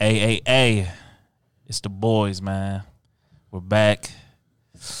Hey, it's the boys, man. We're back.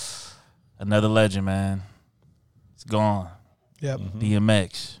 Another legend, man. It's gone. Yep.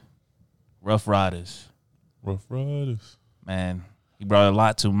 DMX. Rough Riders. Man, he brought a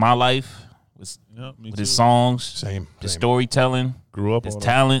lot to my life with his songs, his storytelling, grew up his on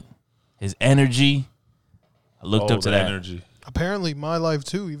talent, his energy. I looked up to that. Energy. Apparently, my life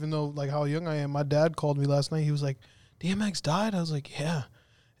too. Even though like how young I am, my dad called me last night. He was like, "DMX died." I was like, "Yeah,"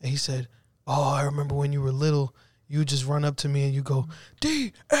 and he said, "Oh, I remember when you were little. You would just run up to me and you go,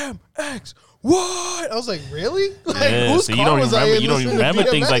 DMX, what?" I was like, "Really?" Like, Yeah, whose so car was I in you don't listening even to remember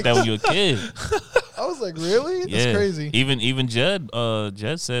things DMX? like that when you were a kid. I was like, "Really? Yeah. That's crazy." Even Judd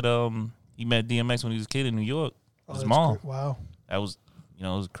said he met DMX when he was a kid in New York. His that's mom. Wow. That was it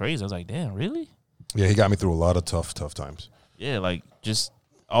was crazy. I was like, damn, really? Yeah, he got me through a lot of tough times. Yeah, like just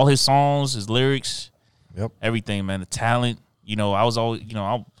all his songs, his lyrics, Yep. everything, man. The talent. I was always,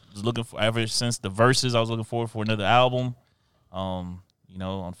 I was looking for ever since the verses. I was looking forward for another album.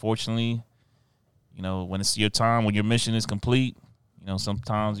 Unfortunately, when it's your time, when your mission is complete,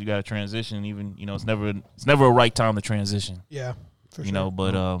 sometimes you got to transition. Even it's never a right time to transition. Yeah. For sure.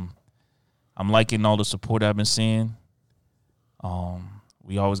 But I'm liking all the support I've been seeing.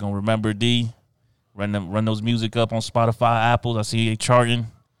 We always gonna remember D. Run those music up on Spotify, Apple. I see they charting.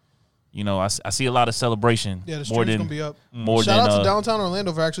 I see a lot of celebration. Yeah, the more stream's than gonna be up. more Shout than out to Downtown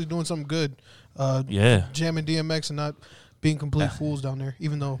Orlando for actually doing something good. Yeah. Jamming DMX and not being complete fools down there,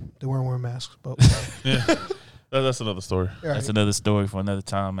 even though they weren't wearing masks. But Yeah, that's another story. right. That's another story for another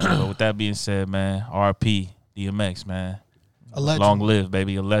time, man. But with that being said, man, RP DMX, man. A legend. Long live,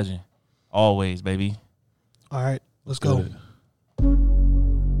 baby, a legend. Always, baby. All right, let's go.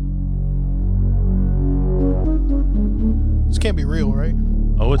 This can't be real, right?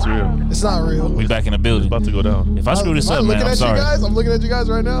 Oh, it's real. It's not real. We back in the It's building. about to go down. If I screw this up, man, I'm sorry. I'm looking at you guys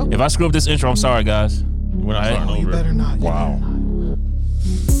right now. If I screw up this intro, I'm sorry, guys. We're not starting Oh, you over. better not. Wow.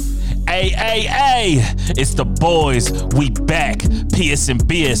 Hey, it's the boys. We back.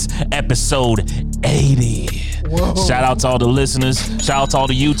 PSNBS episode 80. Whoa. Shout out to all the listeners. Shout out to all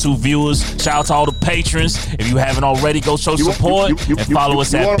the YouTube viewers. Shout out to all the patrons. If you haven't already, go show support and follow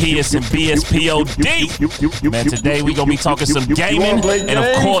us at PSNBS POD. Man, today we gonna be talking some gaming and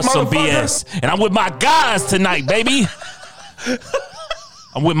of course some BS. And I'm with my guys tonight, baby.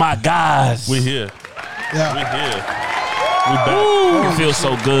 I'm with my guys. We here. Yeah. We here. We back. Ooh, it feels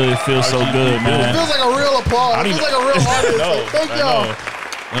so good. It feels so good, It man. feels like a real applause. It feels like a real audience. No, Like, thank I y'all. know.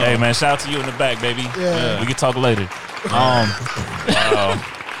 Hey man, shout out to you in the back, baby. Yeah. We can talk later. Wow.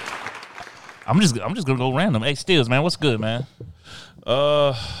 I'm just gonna go random. Hey, Stills, man, what's good, man?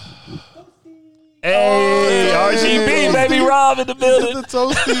 Hey, RGB, baby, Rob in the The building.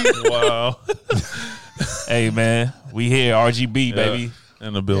 toasty. Wow. Hey man, we here, RGB, baby.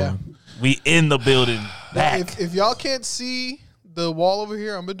 In the building. We in the building. Back. If y'all can't see the wall over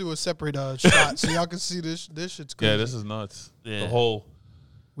here, I'm gonna do a separate shot so y'all can see this. This shit's crazy. Yeah, this is nuts. Yeah. The whole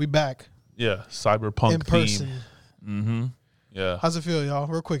We back cyberpunk in person. theme. Mm-hmm. Yeah. How's it feel, y'all?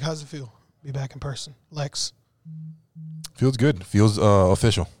 Real quick, how's it feel? Be back in person. Lex. Feels good. Feels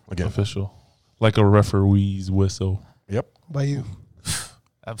official again. Official. Like a referee's whistle. Yep. How about you?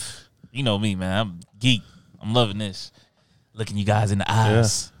 You know me, man. I'm geek. I'm loving this. Looking you guys in the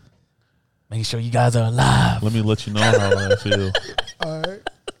eyes. Making sure you guys are alive. Let me let you know how I feel. All right.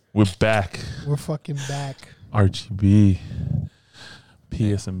 We're back. We're fucking back. RGB.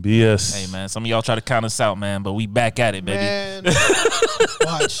 PSNBS. Hey man, some of y'all try to count us out, man, but we back at it, baby. Man.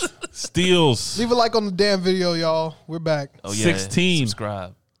 Watch. Steals. Leave a like on the damn video, y'all. We're back. Oh yeah, 16.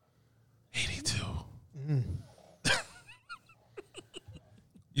 Subscribe. 82.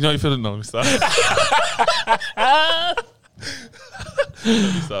 You know you feel no, let me stop.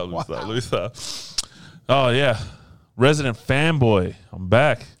 Let me stop. Oh yeah. Resident fanboy. I'm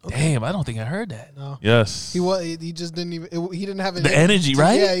back. Damn, I don't think I heard that. No. Yes. He just didn't even. He didn't have The energy,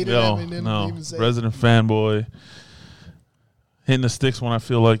 right? Yeah, he didn't Yo, have it. no. Even say. Resident fanboy. Hitting the sticks when I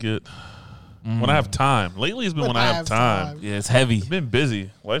feel like it. When I have time. Lately it's been when I have time. Yeah, it's heavy. It's been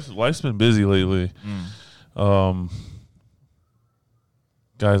busy. Life's been busy lately.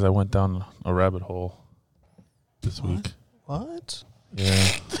 Guys, I went down a rabbit hole this week. What? Yeah.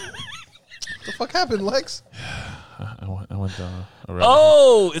 What the fuck happened, Lex? I went down a rabbit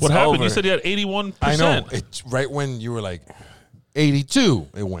hole. Oh, it's What happened? over. You said you had 81%. I know. It's right when you were like 82,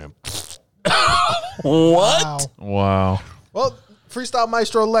 it went. What? Wow. Wow. Well, freestyle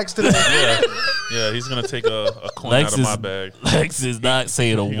maestro Lex today. Yeah, he's going to take a coin Lex out of is- my bag. Lex is not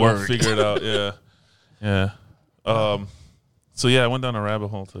saying a He gonna word. figure it out, yeah. So, yeah, I went down a rabbit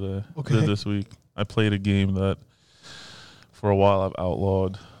hole today. Okay. This week. I played a game that for a while I've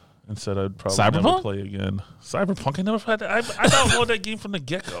outlawed. and said I'd probably never Cyberpunk? play again. Cyberpunk, I never had that. I downloaded that game from the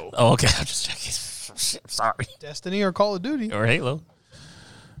get-go. Oh, okay. I'm just checking. Shit, sorry. Destiny or Call of Duty. Or Halo.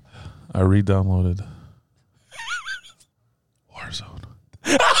 I re-downloaded Warzone.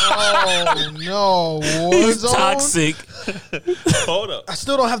 Oh no, Warzone. Toxic. Hold up. I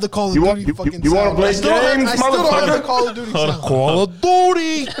still don't have the Call of Duty fucking you want sound. to play I still games, don't have the motherfucker? Call of Duty sound. Call of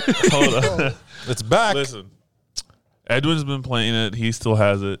Duty. Hold up. It's back. Listen, Edwin's been playing it. He still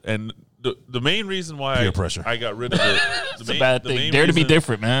has it. And the main reason why Peer pressure. I got rid of it. It's a bad thing. Dare to be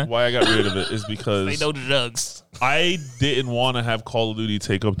different, man. Why I got rid of it is because They know the drugs. I didn't want to have Call of Duty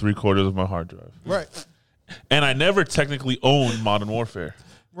take up 3/4 of my hard drive. Right, And I never technically owned Modern Warfare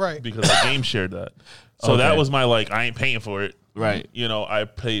right. because I game shared that. So Okay. that was my I ain't paying for it. Right. You know, I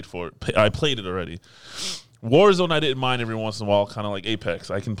paid for it. I played it already. Warzone, I didn't mind every once in a while, kind of like Apex.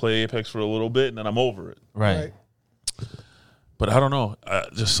 I can play Apex for a little bit and then I'm over it. Right. But I don't know.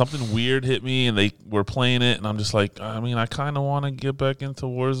 Just something weird hit me, and they were playing it, and I'm just like, I mean, I kind of want to get back into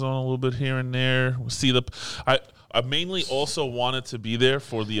Warzone a little bit here and there. See I mainly also wanted to be there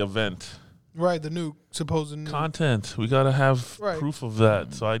for the event Right, the new supposed new. content. We got to have Right. proof of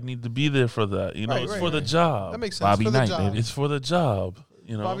that, so I need to be there for that. You know, Right, it's right, for the right. job. That makes sense. Bobby for the Knight, job. baby. It's for the job.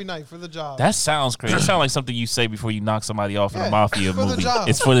 You know, Bobby Knight for the job. That sounds crazy. That sounds like something you say before you knock somebody off in Yeah, a mafia for the movie. job.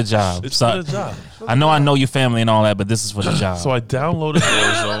 It's for the job. it's So- for the job. I know your family and all that, but this is for the job. So I downloaded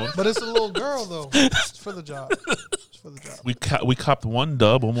Warzone. But it's a little girl though. It's for the job. It's for the job. We copped one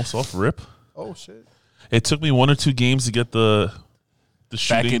dub almost off rip. Oh shit. It took me 1 or 2 games to get the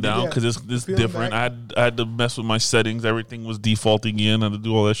shooting into- down Yeah. because it's Feeling different. back. I had to mess with my settings. Everything was defaulting in. I had to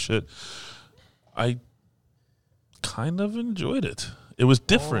do all that shit. I kind of enjoyed it. It was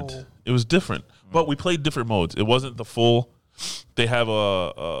different. Oh. It was different. But we played different modes. It wasn't the full. They have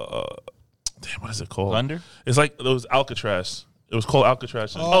a damn, what is it called? Thunder? It's like those Alcatraz. It was called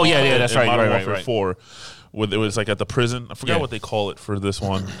Alcatraz. Oh, yeah, that's in right, Modern right, Warfare right. 4, where it was like at the prison. I forgot Yeah. what they call it for this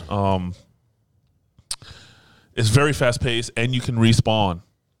one. It's very fast paced, and you can respawn.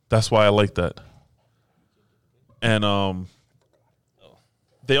 That's why I like that. And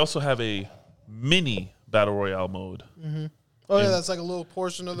they also have a mini battle royale mode. Oh yeah, that's like a little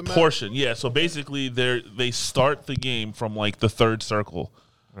portion of the map. Portion, yeah. So basically, they start the game from like the third circle.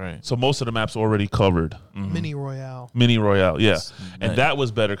 right. So most of the map's already covered. Mini Royale. Mini royale, yeah. Nice. And that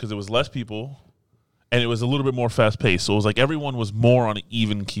was better because it was less people, and it was a little bit more fast paced. So it was like everyone was more on an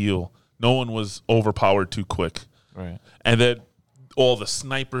even keel. No one was overpowered too quick. Right. And then all the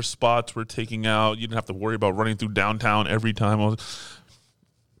sniper spots were taking out. You didn't have to worry about running through downtown every time.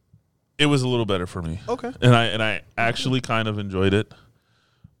 It was a little better for me. Okay. And I actually kind of enjoyed it.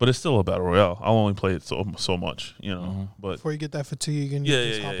 But it's still a battle royale. I'll only play it so much, you know. But Before you get that fatigue and yeah, you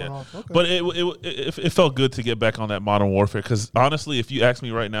just yeah, hop yeah. on off. Okay. But it felt good to get back on that Modern Warfare because honestly, if you ask me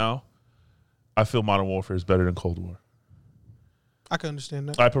right now, I feel Modern Warfare is better than Cold War. I can understand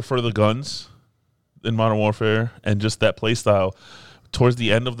that. I prefer the guns in Modern Warfare and just that play style. Towards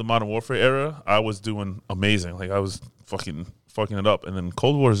the end of the Modern Warfare era, I was doing amazing. Like I was fucking it up. And then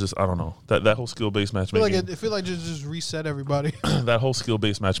Cold War is just, I don't know, that whole skill based I feel matchmaking. like it just reset everybody. That whole skill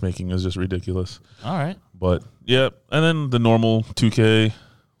based matchmaking is just ridiculous. All right. But yeah, and then the normal 2K, a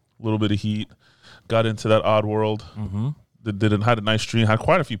little bit of Heat, got into that Odd World. Mm-hmm. Had a nice stream, had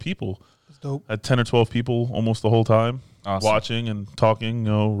quite a few people. It's dope. Had 10 or 12 people almost the whole time Awesome. watching and talking.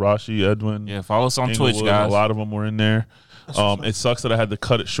 You know, Rashi, Edwin, Yeah, follow us on Inglewood, Twitch, guys. a lot of them were in there. It sucks that I had to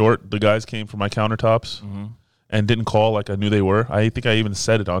cut it short. The guys came from my countertops and didn't call like I knew they were. I think I even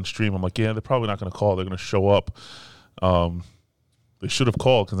said it on stream. I'm like, yeah, they're probably not going to call. They're going to show up. They should have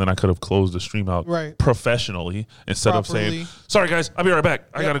called because then I could have closed the stream out Right. professionally instead of Properly. saying, sorry, guys, I'll be right back.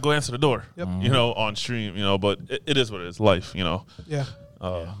 I Yep. got to go answer the door, Yep. you know, on stream, you know, but it is what it is. Life, you know. Yeah.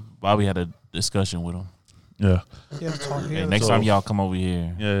 Bobby had a discussion with him. Yeah. Yeah. Talk. Hey, Yeah. next So- time y'all come over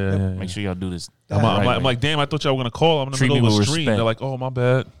here, Yeah. make sure y'all do this. I'm, Yeah. I'm, right I'm way. like, damn, I thought y'all were going to call. I'm in the Treat middle me of a with stream. respect. They're like, oh, my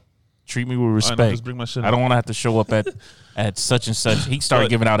bad. Treat me with I know, respect. just bring my shit I in. don't want to have to show up at such and such. He started But-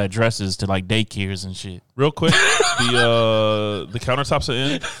 giving out addresses to like daycares and shit. Real quick, the countertops are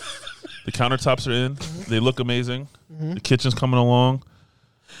in. The countertops are in. They look amazing. The kitchen's coming along.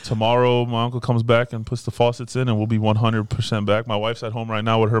 Tomorrow, my uncle comes back and puts the faucets in, and we'll be 100% back. My wife's at home right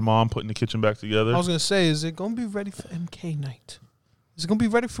now with her mom putting the kitchen back together. I was gonna say, is it gonna be ready for MK Night? Is it gonna be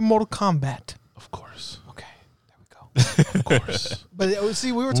ready for Mortal Kombat? Of course. Okay, there we go. Of course. But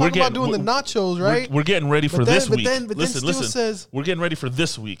see, we were talking about doing the nachos, right? We're getting ready for But then- this but week. then- but then listen. still says- We're getting ready for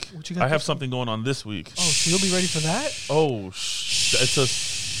this week. What you got I have this something going on this week. Oh, so you'll be ready for that? Oh, it's a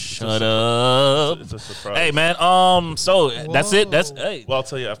Shut up. It's a surprise. Hey man, so that's it. That's hey. Well, I'll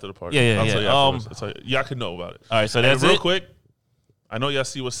tell you after the party. Yeah, yeah, I'll yeah. tell you afterwards. I'll tell you. Y'all can know about it. All right, so And that's real it. quick, I know y'all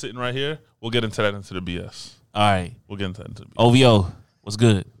see what's sitting right here. We'll get into that into the BS. All right. We'll get into that into the BS. OVO, what's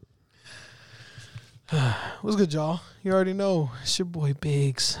good? What's good, y'all? You already know. It's your boy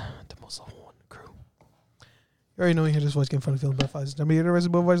Biggs, the most one crew. You already know you hear this voice getting funny, feeling butterflies. I'm here, the rest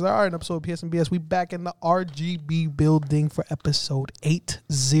of the voice. All right, episode of PS and BS. We back in the RGB building for episode 80.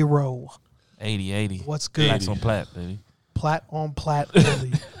 80. What's good? Plaques on plat, baby. Plat on plat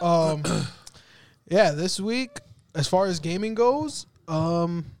only. Yeah, this week, as far as gaming goes,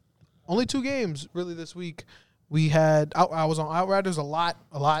 only 2 games really this week. We had I was on Outriders a lot.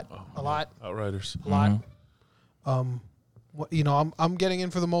 Outriders. I'm getting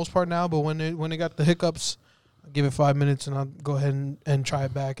in for the most part now, but when it got the hiccups, I give it 5 minutes and I'll go ahead and try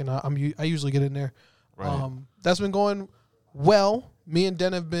it back, and I usually get in there. Right. That's been going well. Me and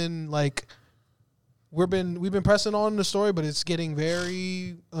Den have been like we've been pressing on the story, but it's getting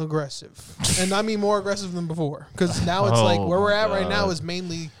very aggressive, and I mean more aggressive than before, because now it's like where we're at right now is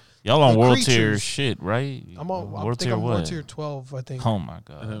mainly. Y'all on the world creatures. tier shit, right? I'm on world tier what? World tier 12, I think. Oh my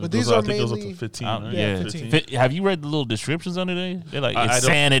god! But these are I think it goes up mainly- to 15. Yeah, Right? Yeah, 15. Have you read the little descriptions under there? They're like I don't-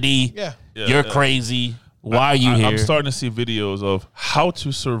 insanity. Yeah. You're crazy. Why are you here? I'm starting to see videos of how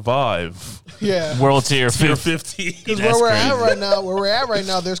to survive Yeah. World tier tier 50. 15. Because where we're at right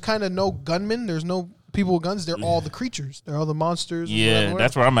now, there's kind of no gunmen. There's no people with guns. They're all the creatures. They're all the monsters. and Yeah, whatever.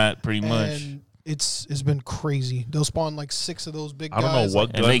 that's where I'm at pretty much. And it's been crazy. They'll spawn like 6 of those big I guys. don't know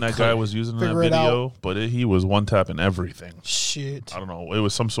what And they gun that guy was using in that figure it video, but he was one tapping everything. Shit. I don't know. It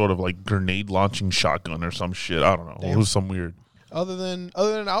was some sort of like grenade launching shotgun or some shit. I don't know. Damn. It was some weird. Other than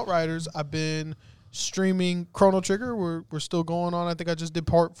Outriders, I've been streaming Chrono Trigger. We're still going on. I think I just did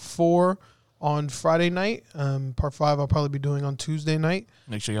part 4 on Friday night. Part 5 I'll probably be doing on Tuesday night.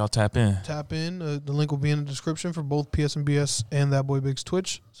 Make sure y'all tap in. Tap in. The link will be in the description for both PS and BS and That Boy Big's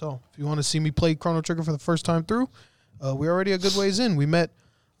Twitch. So if you want to see me play Chrono Trigger for the first time through, we're already a good ways in. We met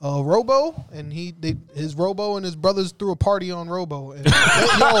Robo, and his Robo and his brothers threw a party on Robo. And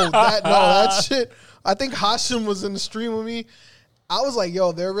that shit. I think Hashim was in the stream with me. I was like,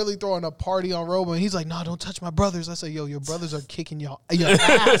 yo, they're really throwing a party on Robo. And he's like, no, don't touch my brothers. I said, yo, your brothers are kicking your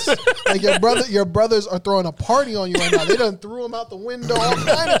ass. Like, your brothers are throwing a party on you right now. They done threw them out the window, all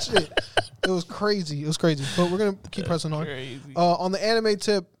kind of shit. It was crazy. But we're going to keep pressing on. On the anime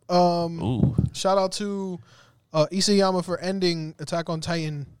tip, shout out to Isayama for ending Attack on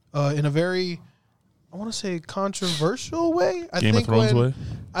Titan in a very, I want to say, controversial way. Game of Thrones way?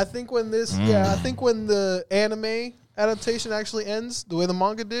 I think when the anime adaptation actually ends the way the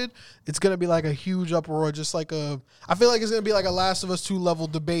manga did, it's gonna be like a huge uproar. Just like I feel like it's gonna be like a Last of Us 2 level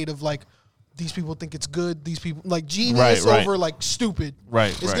debate of like, these people think it's good, these people like genius over like stupid.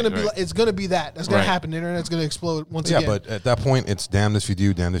 Right. It's gonna be like, it's gonna be that. That's gonna happen. The internet's gonna explode once again. Yeah, but at that point, it's damned if you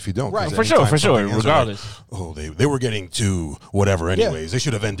do, damned if you don't. Right. 'Cause For sure, anytime something ends, they're regardless. Like, oh, they were getting to whatever anyways. They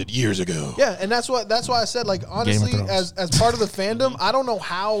should have ended years ago. Yeah, and that's why I said, like, honestly, Thrones. as part of the fandom, I don't know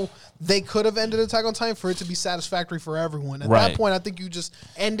how they could have ended Attack on Titan for it to be satisfactory for everyone. At that point, I think you just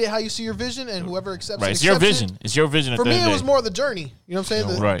end it how you see your vision, and whoever accepts it, It's your accepts vision. it. It's your vision. For me, it was more the journey. You know what I'm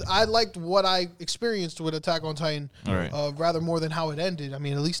saying? Right. I liked what I experienced with Attack on Titan, Right. rather more than how it ended. I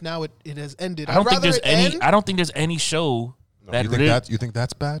mean, at least now it has ended. I don't think there's end. I don't think there's any show that You think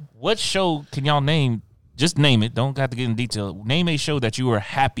that's bad? What show can y'all name? Just name it. Don't have to get in detail. Name a show that you were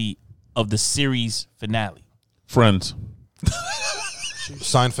happy of the series finale. Friends.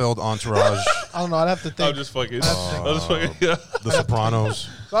 Seinfeld, Entourage, I don't know. I'd have to think. I'm just fucking. Yeah. The Sopranos.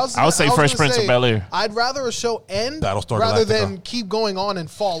 I would say Fresh Prince of Bel-Air. I'd rather a show end Battlestar rather Galactica. than keep going on and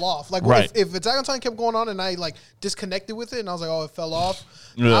fall off. Like, Right. if Attack on Titan kept going on and I like disconnected with it and I was like, oh, it fell off,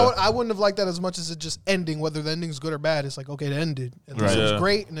 Yeah. I wouldn't have liked that as much as it just ending. Whether the ending's good or bad, it's like, okay, it ended. And Right. it was Yeah.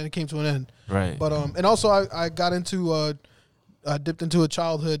 great, and then it came to an end. Right. But and also I got into I dipped into a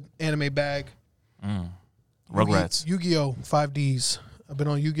childhood anime bag. Rugrats. Yu-Gi-Oh! 5Ds. I've been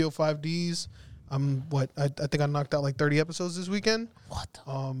on Yu-Gi-Oh! 5Ds. I think I knocked out like 30 episodes this weekend. What?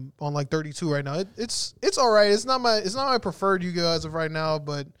 On like 32 right now. It's all right. It's not my preferred Yu-Gi-Oh! As of right now,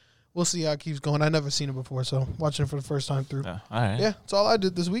 but we'll see how it keeps going. I've never seen it before, so watching it for the first time through. All right. Yeah, that's all I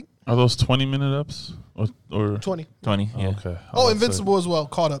did this week. Are those 20-minute ups? Or 20. 20. Yeah. Okay. Oh, Invincible as well.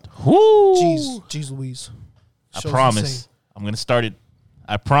 Caught up. Woo! Jeez Louise. I Show's promise. insane. I'm gonna start it.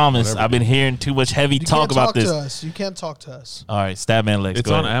 I promise. Whatever, I've been hearing too much heavy You talk can't about talk this. to us. You can't talk to us. All right, Stabman Legs. It's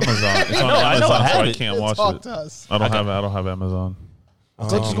go on ahead. Amazon. It's on I know, I Amazon, have so I it. can't You watch talk it. to us. I don't have Amazon.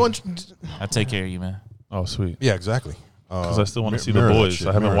 So just go and, I take care of you, man. Oh, sweet. Yeah, exactly. Because I still want to see mirror The that Boys. shit,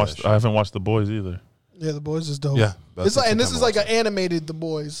 I haven't mirror watched. that I haven't watched The Boys either. yeah, The Boys is dope. Yeah, It's like, and this that's is the like time an animated The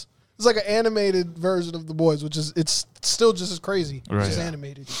Boys. It's like an animated version of The Boys, which is it's still just as crazy. It's Right. just Yeah.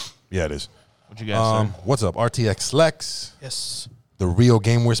 animated. Yeah, it is. What you got, sir? What's up, RTX Lex? Yes. the real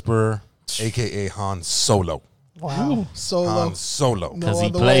Game Whisperer, a.k.a. Han Solo. Wow. Solo. Han Solo. No Because he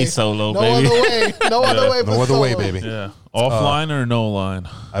other plays way. solo, No baby. other way. No other way. No but other way, solo. baby. Yeah. Offline or no line?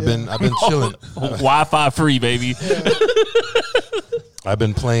 I've been chilling. Wi-Fi free, baby. I've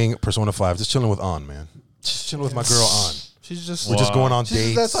been playing Persona 5, just chilling with An, man. Just chilling with my girl An. She's just. We're just going on She's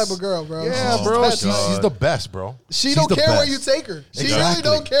dates. just that type of girl, bro. Yeah, She's bro. that She's, type. she's the best, bro. She She's don't the care where best. you take her. She really Exactly.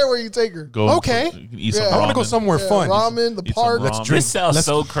 don't care where you take her. Go Okay. You can eat some Yeah. I want to go ramen. somewhere Yeah, fun. ramen, the Eat some park. ramen. Let's drink. This sounds let's-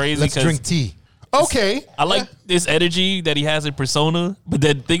 so crazy Let's 'cause drink tea. Okay. I like this energy that he has in Persona, but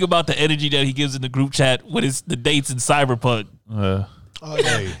then think about the energy that he gives in the group chat when it's the dates in Cyberpunk. Oh,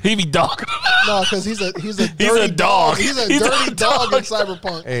 yeah. He be dogging. No, because he's a dirty a dog. He's a He's a dirty dog in dog.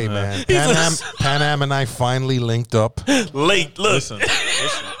 Cyberpunk. Hey, man. He's Pan Am and I finally linked up. Late. Look. Listen.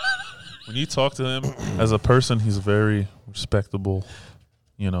 When you talk to him as a person, he's a very respectable,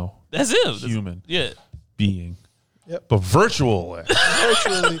 That's him. human Yeah. being. Yep. But virtual.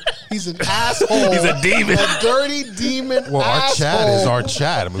 Virtually, he's an asshole. He's a demon. A dirty demon. Well, our asshole. chat is our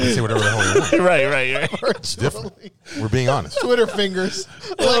chat. I mean, we can say whatever the hell we want. right. Virtually. We're being honest. Twitter fingers.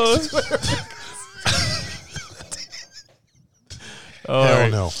 Like Twitter fingers. Hell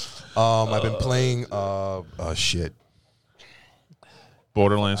no. I've been playing shit.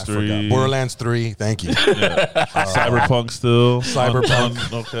 Borderlands I 3. forgot. Borderlands 3. Thank you. Cyberpunk still.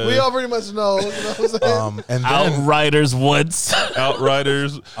 Cyberpunk. Okay. We all pretty much know. You know what I'm saying? And then Outriders once.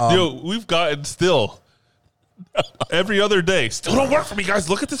 Outriders. Yo, we've gotten still. Every other day. Still don't work for me, guys.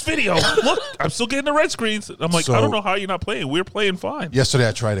 Look at this video. Look, I'm still getting the red screens. I'm like, So- I don't know how you're not playing. We're playing fine. yesterday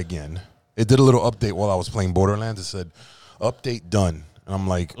I tried again. It did a little update while I was playing Borderlands. It said, update done. And I'm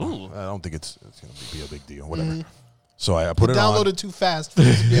like, oh, I don't think it's going to be a big deal. Whatever. So I put it on. Downloaded too fast. For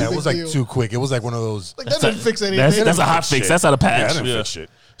this to be a Yeah, it big was like deal. too quick. It was like one of those. Like, that didn't fix anything. That's a hot fix. That's not a Yeah, I patch. didn't fix shit.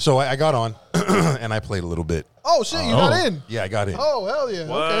 So I got on and I played a little bit. Oh, shit, you got in. Yeah, I got in. Oh, hell yeah. Okay.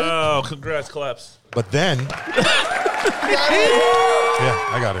 Wow. Congrats, claps. But then, You got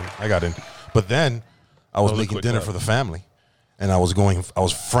in? yeah, I got in. But then I was was a making quick dinner clap. for the family, and I was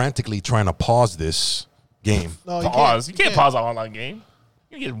frantically trying to pause this game. No, Pause. You can't pause an online game.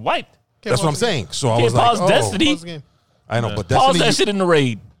 You get wiped. Can't That's what I'm pause the game. saying. So I Can't was like, pause oh, Destiny. Pause the game. I know, but Pause Destiny, that shit in the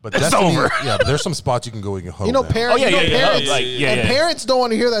raid. but It's Destiny, over. yeah, but there's some spots you can go. You can huddle You know, down. parents. Oh, yeah, you know, yeah, yeah. parents, Like, yeah, and yeah. parents don't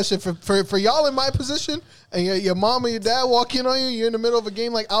want to hear that shit. For y'all in my position, and your mom and your dad walk in on you, you're in the middle of a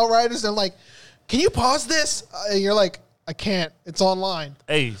game like Outriders, and like, can you pause this? And you're like, I can't. It's online.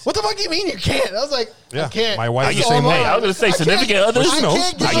 Hey. What the fuck you mean you can't? I was like, Yeah, I can't. my wife's It's the same way. online. Hey, I was gonna say I can't- significant others. I She knows.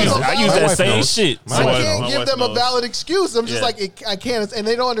 can't give I them use a I use valid- that wife same knows. shit. My I wife can't knows. give My them wife a knows. valid excuse. I'm just Yeah. like, I can't, and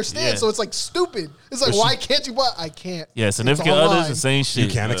they don't understand. Yeah. So it's like stupid. It's like, why can't you? But I can't. Yeah, It's significant online. others, the same shit. You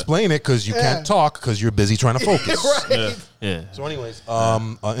can't explain it because you Yeah. can't talk because you're busy trying to focus. right. Yeah. So, anyways,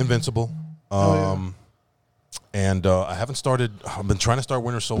 Invincible. And I haven't started. I've been trying to start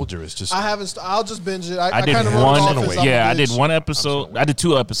Winter Soldier. It's just I haven't. I'll just binge it. I I kind did of one. off as I'm Yeah, I a did bitch. one episode. I did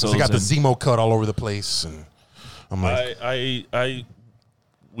 2 episodes. they got the and- Zemo cut all over the place, and I'm like,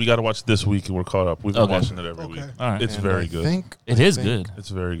 We got to watch this week and we're caught up. We've been Okay. watching it every Okay. week. All right. It's and very I good. think- It I is think- good. It's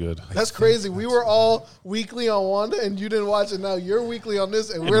very good. That's crazy. We were all weekly on one, and you didn't watch it. Now you're weekly on this,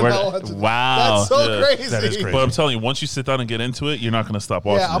 and we're we're- not watching. it. wow. That's so Yeah. crazy. That is crazy. But I'm telling you, once you sit down and get into it, you're not going to stop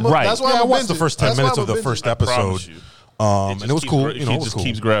watching Yeah, it. Right. that's why Yeah, I'm I a watched the binge first it. 10 That's why minutes I'm of a the binge first it. I promise episode, you. and it was cool. It You know, it was just cool.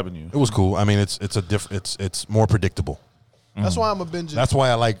 keeps grabbing you. It was cool. I mean, it's more predictable. That's why I'm a binge it. That's why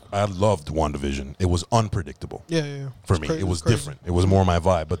I loved WandaVision. It was unpredictable yeah. for It's me. crazy. It was It's crazy. different. It was more my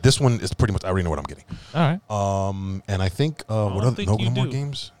vibe. But this one is pretty much. I already know what I'm getting. All right. And I think what don't other, think no you more do.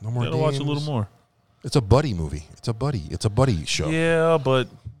 games. No You more got to games. watch a little more. It's a buddy movie. It's a buddy show. Yeah, but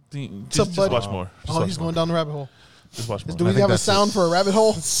just buddy. watch more. Just Oh, watch he's more. going down the rabbit hole. Just watch more. Do we think have a that's sound it. for a rabbit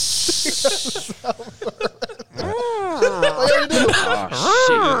hole? Oh, yeah, we do.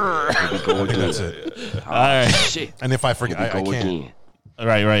 Oh, shit. Here we go I think again. that's it. All right. Shit. And if I forget, Here we I go can't. again.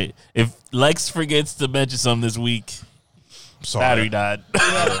 Right. If Lex forgets to mention something this week, Sorry. battery died.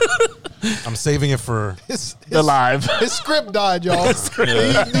 I'm saving it for. The live. His script died, y'all. He's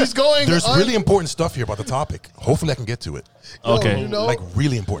going. There's really important stuff here about the topic. Hopefully, I can get to it. Okay. You know? Like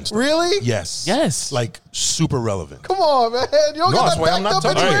really important stuff. Really? Yes. Yes. Like super relevant. Come on, man. You don't No, get that's that why I'm backed not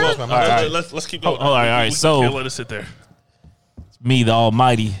up touching anywhere? it. I'm not All right. touching it. Let's keep going. all right. We So- can't let it sit there. Me, the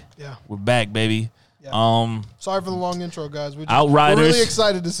Almighty. Yeah. We're back, baby. Yeah. Sorry for the long intro, guys. We're Outriders. We're really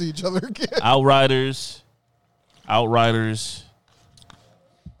excited to see each other again. Outriders.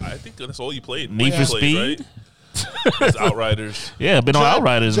 I think that's all you played. Need You for played, Speed? right? It's Outriders. Yeah, been on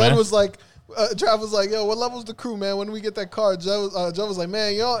Outriders, Jed man. was like, Trav was like, "Yo, what level's the crew, man? When do we get that car?" Joe was like,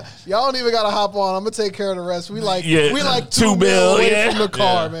 "Man, y'all don't even gotta hop on. I'm gonna take care of the rest. We like 2 mil away from the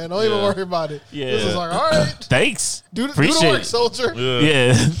car, man. Don't even worry about it." Yeah. This is like, all right, Thanks. do the Appreciate work, it. soldier.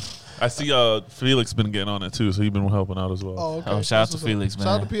 Yeah. I see Felix been getting on it too, so he's been helping out as well. Oh, okay. Oh, shout out to Felix, man.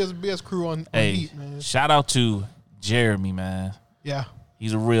 Shout out to PSBS crew on Hey, Heat, man. shout out to Jeremy, man. Yeah.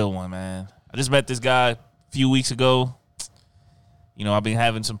 He's a real one, man. I just met this guy a few weeks ago. You know, I've been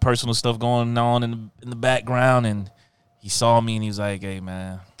having some personal stuff going on in the background, and he saw me and he was like, "Hey,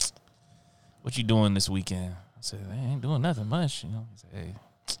 man, what you doing this weekend?" I said, "I ain't doing nothing much." You know, he said, "Hey,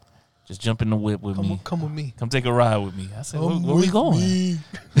 just jump in the whip with me. Come with me. Come take a ride with me." I said, Come "Where we with going?" me.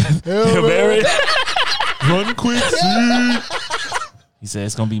 Hail Mary. Run quick, He said,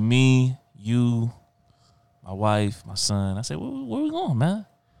 "It's gonna be me, you, my wife, my son." I said, "Where we going, man?"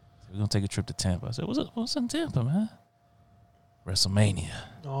 We're gonna take a trip to Tampa. I said, "What's in Tampa, man?" WrestleMania.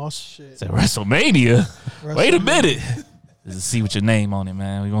 Oh shit. I said, WrestleMania? Wait a minute. Let's see what your name on it,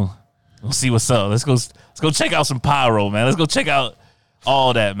 man. We're gonna see what's up. Let's go check out some pyro, man. Let's go check out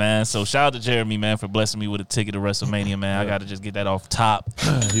all that, man. So shout out to Jeremy, man, for blessing me with a ticket to WrestleMania, man. I gotta just get that off top.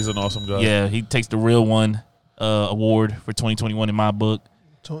 He's an awesome guy. Yeah, he takes the real one award for 2021 in my book.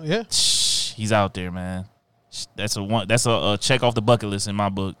 Yeah. He's out there, man. That's a check off the bucket list in my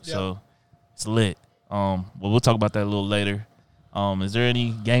book. Yeah. So it's lit. Well, we'll talk about that a little later. Is there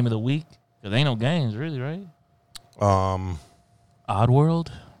any game of the week? Because there ain't no games, really, right? Oddworld?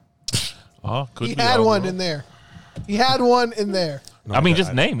 Could He be had Oddworld. one in there. He had one in there. No, I mean,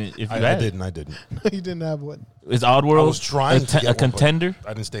 just name it if you I had didn't. I didn't. He didn't have one. it. Is Oddworld I was trying to get a one, but contender,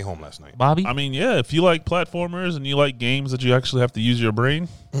 I didn't stay home last night. Bobby? I mean, yeah, if you like platformers and you like games that you actually have to use your brain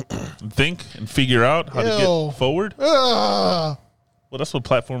and think and figure out how to Ew. get forward, Ugh. well, that's what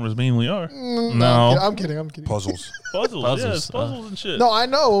platformers mainly are. no. I'm kidding. Puzzles. Puzzles, Puzzles, yeah, it's puzzles and shit. No, I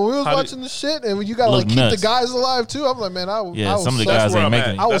know. When we was How do- watching the shit, and you gotta Look like keep nuts. the guys alive too. I'm like, man, I Yeah, will some of the suck. guys That's where ain't I'm making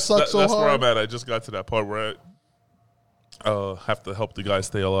at. it. I would suck so That's where hard. I'm at. I just got to that part where I have to help the guys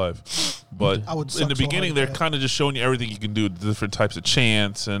stay alive. But I would in suck the so beginning, hard they're at that. kind of just showing you everything you can do, the different types of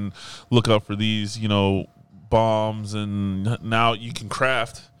chants, and look out for these, bombs. And now you can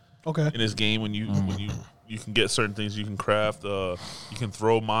craft Okay. in this game when you can get certain things you can craft. You can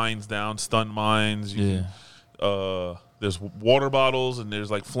throw mines down, stun mines. You can, there's water bottles and there's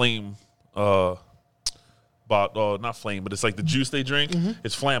like flame. Not flame, but it's like the juice they drink.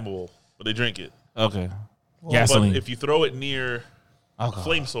 It's flammable, but they drink it. Okay. But Gasoline. if you throw it near Alcohol.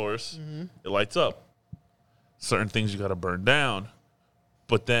 flame source, it lights up. Certain things you got to burn down,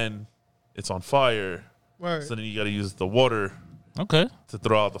 but then it's on fire. Right. So then you got to use the water Okay. to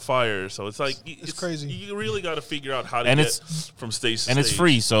throw out the fire. So it's like it's crazy. You really got to figure out how to And get it's- from stage to And stage. it's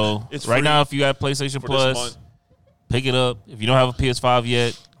free. So It's right free now, if you got PlayStation for this Plus, month. pick it up. If you don't have a PS5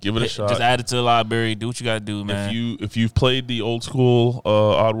 yet, Give it a shot. Just add it to the library. Do what you got to do, man. If you've played the old school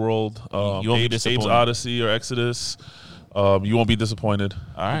Oddworld, You won't be Abe's disappointed. Odyssey or Exodus, you won't be disappointed.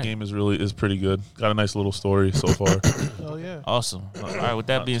 All right. The game is pretty good. Got a nice little story so far. Oh yeah. Awesome. All right. With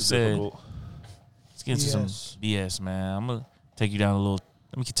that Not being too said, difficult. let's get into some BS. BS, man. I'm gonna take you down a little.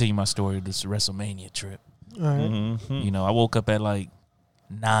 Let me continue my story of this WrestleMania trip. All right. Mm-hmm. You know, I woke up at like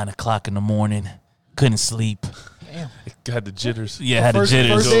 9 o'clock in the morning. Couldn't sleep. Got the jitters. Yeah, I had First, the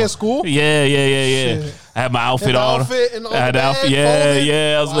jitters. first day of school. Yeah. Shit. I had my outfit Had the on. outfit and all I had the the outfit. bag folded?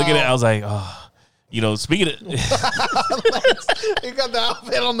 Yeah. I was looking at it. Wow. I was like, oh. Speaking of, You got the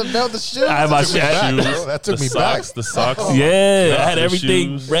outfit on the belt, the shoes. I had my Took me back, bro. That took the me socks, back. the socks. yeah, I had the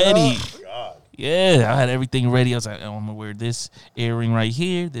everything shoes. ready. Yeah, I had everything ready. I was like, I'm gonna wear this earring right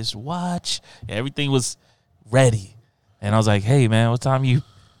here, this watch. Yeah, everything was ready. And I was like, hey man, what time you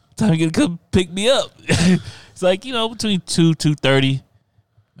gonna come pick me up? It's like, between 2:30.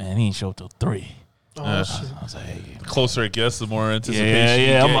 Man, he didn't show up till 3. Oh, shit. I was like, hey. The closer it gets, the more anticipation. Yeah. you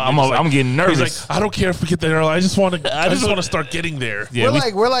get. I'm You're just getting nervous. He's like, I don't care if we get there early. I just want to. I just want to start getting there. yeah,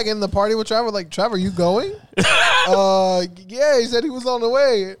 We're like in the party with Trevor. Like, Trevor, you going? Yeah, he said he was on the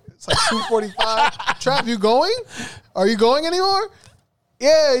way. It's like 2:45. Trav, you going? Are you going anymore?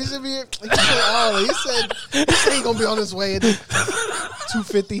 Yeah, he should be. He said he's gonna be on his way at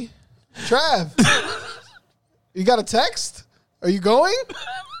 2:50. Trav, you got a text? Are you going?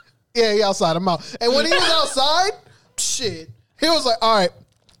 Yeah, he outside. I'm out. And when he was outside, shit, he was like, all right.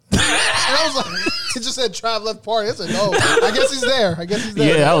 And I was like, it just said Trav left party. I said, no, I guess he's there.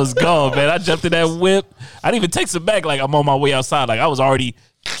 Yeah, I was gone, man. I jumped in that whip. I didn't even text him back like I'm on my way outside. Like I was already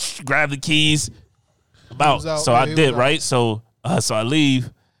grabbed the keys. was out. So Yeah, I he did, was out. right? So I leave.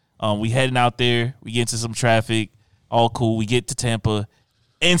 We heading out there. We get into some traffic. All cool. We get to Tampa.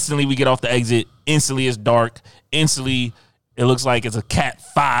 Instantly we get off the exit. Instantly it's dark. Instantly It looks like it's a Cat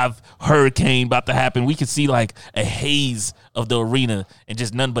 5 hurricane about to happen. We could see like a haze of the arena and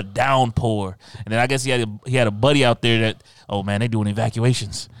just nothing but downpour. And then I guess he had a buddy out there that, oh man, they doing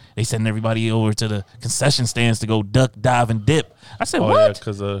evacuations. They sending everybody over to the concession stands to go duck, dive, and dip. I said, what? Yeah,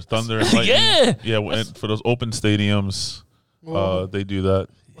 because thunder and lightning. Yeah. Yeah, and for those open stadiums, they do that.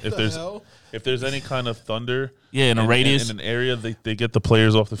 If there's any kind of thunder, in a radius, in an area, they get the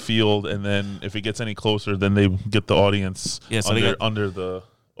players off the field, and then if it gets any closer, then they get the audience under the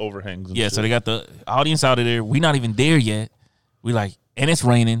overhangs. And shit. So they got the audience out of there. We not even there yet. We like, and it's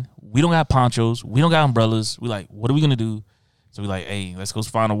raining. We don't got ponchos. We don't got umbrellas. We like, what are we gonna do? So we like, hey, let's go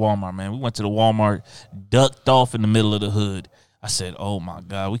find a Walmart, man. We went to the Walmart, ducked off in the middle of the hood. I said, oh, my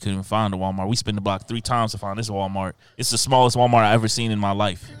God, we couldn't even find a Walmart. We spent the block 3 times to find this Walmart. It's the smallest Walmart I've ever seen in my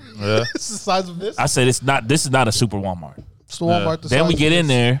life. Yeah. It's the size of this. I said, this is not a super Walmart. It's the Walmart. Then we get in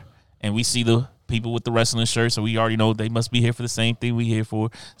there, and we see the people with the wrestling shirts, so we already know they must be here for the same thing we here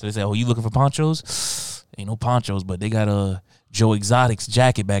for. So they say, oh, you looking for ponchos? Ain't no ponchos, but they got a Joe Exotic's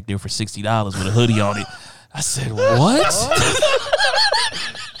jacket back there for $60 with a hoodie on it. I said, what?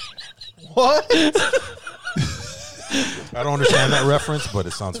 What? I don't understand that reference, but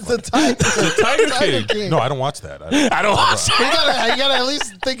it sounds funny. The Tiger King. No, I don't watch that. I don't watch You gotta at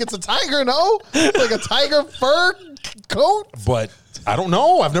least think it's a tiger, no? Like a tiger fur coat? But I don't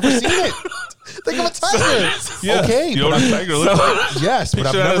know. I've never seen it. Think of a tiger. Yeah. Okay, You know what a tiger looks like? Yes, but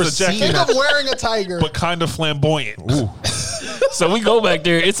I've Picture that never as a jacket. seen Think it. of wearing a tiger. But kind of flamboyant. Ooh. So we go back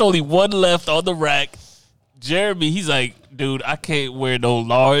there. It's only one left on the rack. Jeremy, he's like, dude, I can't wear no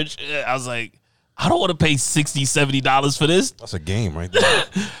large. I was like, I don't want to pay $60, $70 for this. That's a game right there.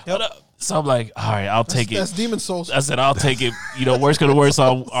 So I'm like, all right, I'll take it. That's Demon Souls. I said, I'll take it. You know, worst comes to worst,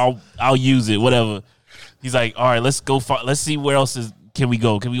 I'll use it. Whatever. He's like, all right, let's go. Let's see where else can we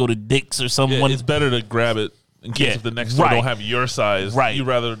go? Can we go to Dick's or someone? Yeah, it's better to grab it in case if the next store don't have your size. Right. You'd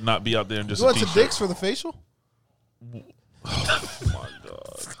rather not be out there and just You went a to t-shirt. Dick's for the facial?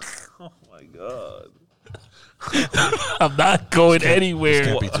 Oh my god. I'm not going anywhere.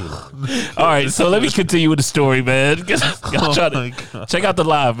 Can't be too long. All right, so let me continue with the story, man. Y'all try to check out the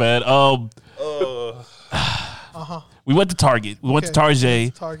live, man. We went to Target. We went to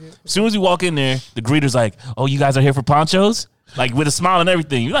Target. Target. As soon as we walk in there, the greeter's like, "Oh, you guys are here for ponchos?" Like with a smile and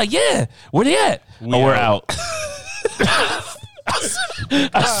everything. You're like, "Yeah, where they at?" We're out.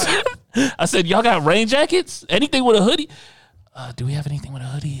 I said, "Y'all got rain jackets? Anything with a hoodie?" Do we have anything with a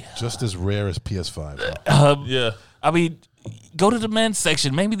hoodie? Just as rare as PS5. Yeah. I mean, go to the men's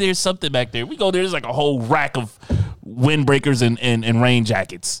section. Maybe there's something back there. We go there. There's like a whole rack of windbreakers and rain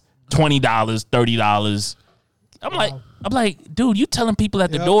jackets. $20, $30. I'm like, dude, you telling people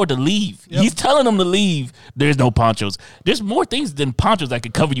at the door to leave. He's telling them to leave. There's no ponchos. There's more things than ponchos that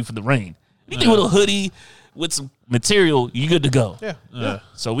could cover you from the rain. Anything with a hoodie, with some material, you good to go. Yeah.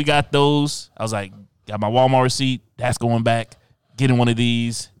 So we got those. I was like, got my Walmart receipt. That's going back. Getting one of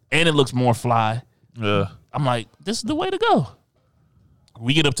these. And it looks more fly. Yeah. I'm like, this is the way to go.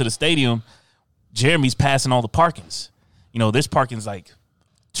 We get up to the stadium. Jeremy's passing all the parkings. You know, this parking's like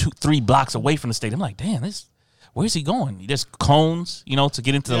 2-3 blocks away from the stadium. I'm like, damn, where's he going? There's cones, you know, to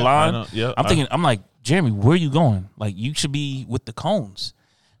get into the line. I'm like, Jeremy, where are you going? Like, you should be with the cones.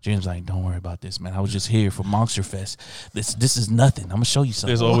 Jeremy's like, don't worry about this, man. I was just here for Monster Fest. This is nothing. I'm gonna show you something.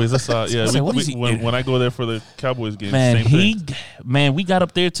 There's always a side. Yeah. I said, what is he- when I go there for the Cowboys game, Man, same thing. we got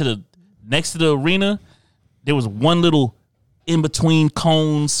up there to the next to the arena. There was one little in between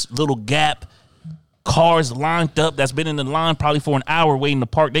cones, little gap. Cars lined up. That's been in the line probably for an hour waiting to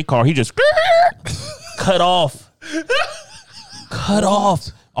park their car. He just cut off. Cut off.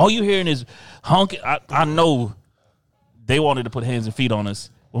 All you hearing is honking. I know they wanted to put hands and feet on us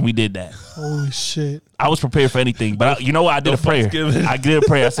when we did that. Holy shit. I was prepared for anything, but you know what? I did a prayer. Thanksgiving. I did a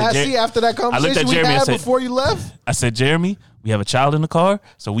prayer. I said, See, after that conversation we Jeremy, I had said- before you left, I said, Jeremy, we have a child in the car,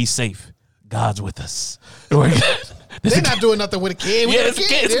 so we safe. God's with us. they're not doing nothing with a kid. We got It's a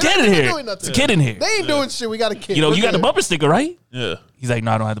kid They're in not here. doing nothing. It's a kid in here. They ain't doing shit. We got a kid. You know, We're you got the good. bumper sticker, right? Yeah. He's like,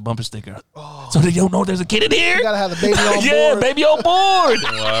 no, I don't have the bumper sticker. So they don't know there's a kid in here? You gotta have the baby on Yeah, board. baby on board.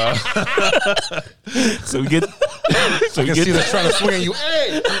 So we get. So I we can get. see them trying to swing at you.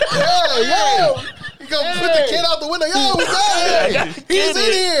 Hey, Yo, you gonna put the kid out the window. Yo, we got him. He's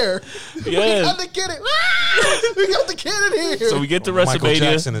in here. We Yeah. got the kid in. We got the kid in here. So we get to Michael WrestleMania.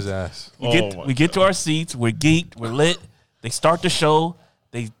 Jackson his ass. We get to our seats. We're geeked. We're lit. They start the show.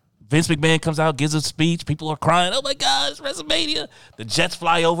 Vince McMahon comes out, gives a speech. People are crying. Oh my God, it's WrestleMania. The Jets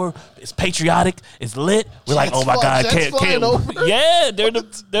fly over. It's patriotic. It's lit. We're like, oh my God, Jets flying over? Yeah, they're the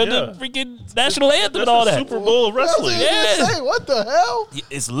freaking national anthem and all that. Super Bowl of wrestling. Yeah. Yeah. Say, what the hell?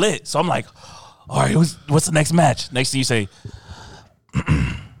 It's lit. So I'm like, all right, what's the next match? Next thing you say,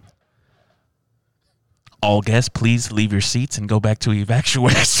 all guests, please leave your seats and go back to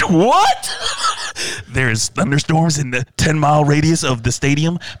evacuate. What? There is thunderstorms in the 10-mile radius of the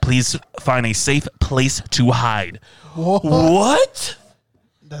stadium. Please find a safe place to hide. What?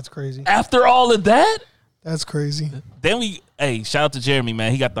 That's crazy. After all of that? That's crazy. Then shout out to Jeremy,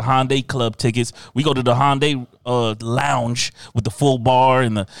 man. He got the Hyundai Club tickets. We go to the Hyundai lounge with the full bar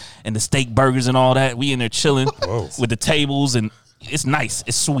and the steak burgers and all that. We in there chilling with the tables, and it's nice.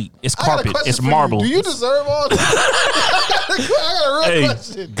 It's sweet. It's carpet. It's marble. Do you deserve all this? I got a real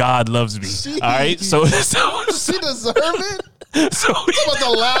question. God loves me. Jeez. All right, so She deserve it? So What about the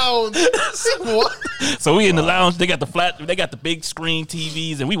lounge? What? So we in the lounge. They got the big screen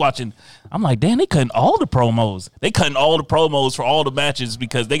TVs, and we watching. I'm like, damn, they cutting all the promos. They cutting all the promos for all the matches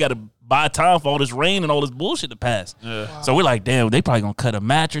because they got to buy time for all this rain and all this bullshit to pass. Yeah. Wow. So we're like, damn, they probably gonna cut a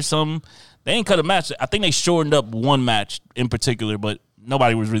match or something. They ain't cut a match. I think they shortened up one match in particular, but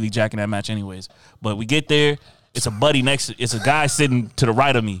nobody was really jacking that match anyways. But we get there. It's a buddy it's a guy sitting to the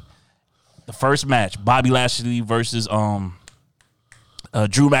right of me. The first match, Bobby Lashley versus Drew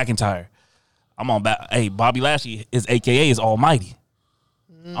McIntyre. I'm on back. Hey, Bobby Lashley is AKA is Almighty.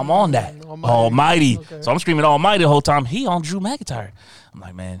 I'm on that. Almighty. Okay. So I'm screaming Almighty the whole time. He on Drew McIntyre. I'm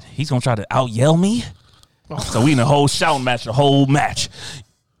like, man, he's gonna try to out yell me. So we in the whole shouting match, the whole match.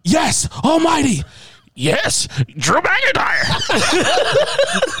 Yes, Almighty. Yes, Drew McIntyre.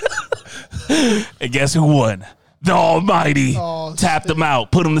 And guess who won? The Almighty. Tapped him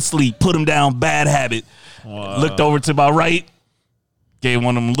out, put him to sleep, put him down, bad habit. Wow. Looked over to my right, gave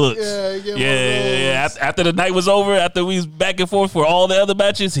one of them looks. Yeah. After the night was over, after we was back and forth for all the other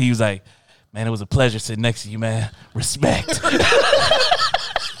matches, he was like, man, it was a pleasure sitting next to you, man. Respect.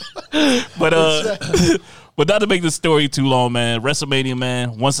 But not to make the story too long, man. WrestleMania,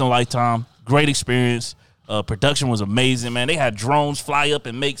 man, once in a lifetime. Great experience. Production was amazing, man. They had drones fly up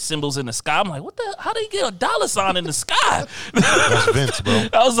and make symbols in the sky. I'm like, how they get a dollar sign in the sky? That's Vince, bro.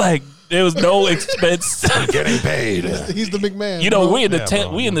 I was like, there was no expense. Getting paid. He's the big man. You know, we in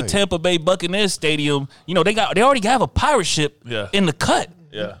the Tampa Bay Buccaneers Stadium. You know, they already have a pirate ship in the cut.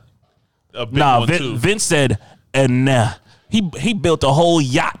 Yeah. Vince said, and he built a whole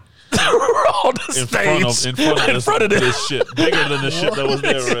yacht. On the in front of this ship, bigger than the ship that was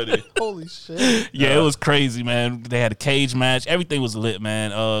there already. Holy shit! Yeah, it was crazy, man. They had a cage match. Everything was lit,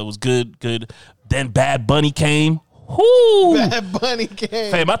 man. It was good. Then Bad Bunny came. Whoo! Bad Bunny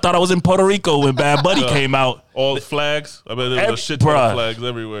came. Fam, I thought I was in Puerto Rico when Bad Bunny came out. All the flags. I mean, there was a shit ton of flags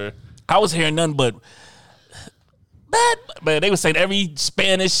everywhere. I was hearing nothing but man. They were saying every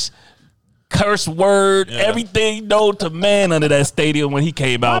Spanish curse word, everything known to man under that stadium when he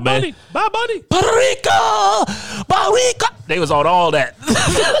came out, man. Bad Bunny. Puerto Rico. They was on all that.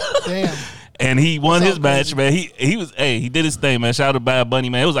 Damn. And he won his match, man. He did his thing, man. Shout out to Bad Bunny,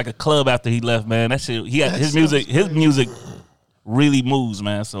 man. It was like a club after he left, man. That shit, his music really moves,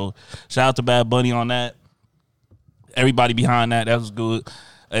 man. So shout out to Bad Bunny on that. Everybody behind that was good.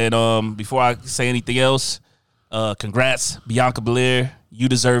 And before I say anything else, congrats, Bianca Belair. You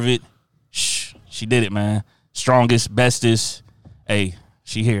deserve it. Shh, she did it, man. Strongest, bestest. Hey,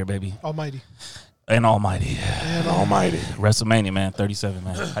 she here, baby. Almighty. And Almighty. WrestleMania, man. 37,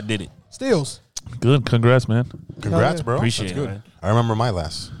 man. I did it. Steals. Good. Congrats, man. Congrats, bro. Appreciate That's it, good. man. I remember my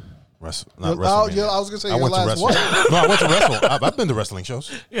last WrestleMania. I was gonna say I went to wrestle. what? No, I went to wrestle. I've been to wrestling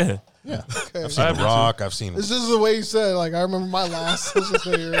shows. Yeah. Yeah. Okay. I've seen The Rock. I've seen. This is the way you said. Like I remember my last. Let's just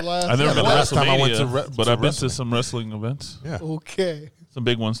say your last. I never been to last time I went WrestleMania, but I've been to some wrestling events. Yeah. Okay. Some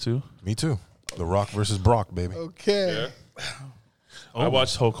big ones too. Me too. The Rock versus Brock, baby. Okay. I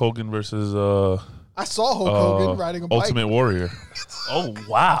watched Hulk Hogan versus I saw Hulk Hogan riding a bike. Ultimate Warrior. Oh,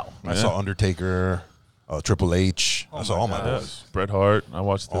 wow. I saw Undertaker, Triple H. I saw all my boys. Bret Hart. I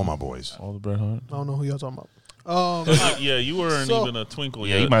watched all my boys. All the Bret Hart. I don't know who y'all talking about. Yeah, you weren't even a twinkle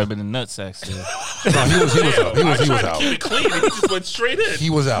yet. Yeah, he might have been a nutsack still. No, he was out. He was out. Keep it clean. He just went straight in. He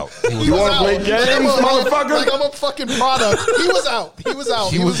was out. You want to play games, motherfucker? Like I'm a fucking product. He was out. He was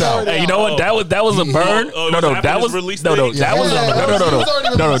out. Hey, you know what? That was a burn. That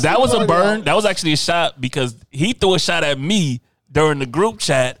was a burn. That was actually a shot because he threw a shot at me during the group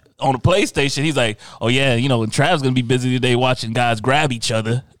chat on the PlayStation. He's like, "Oh yeah, you know, and Trav's gonna be busy today watching guys grab each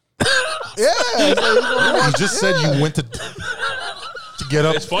other." Yeah, you just said you went to get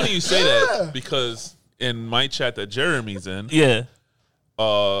up. It's funny you say that because in my chat that Jeremy's in,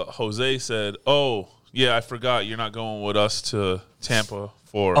 Jose said, "Oh yeah, I forgot you're not going with us to Tampa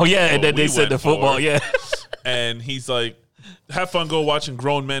for." Oh yeah, and then they said the football, yeah. And he's like, have fun go watching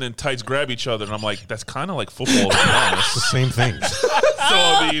grown men in tights grab each other. And I'm like, that's kind of like football, to be honest. The same thing. So,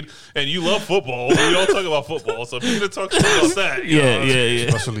 I mean, and you love football. We don't talk about football. So if you're going to talk about that, you know,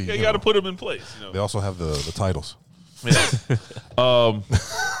 Especially, you got to put them in place. You know? They also have the titles. Yeah.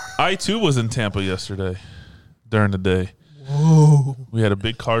 I, too, was in Tampa yesterday during the day. Whoa. We had a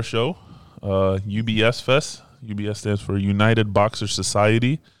big car show, UBS Fest. UBS stands for United Boxer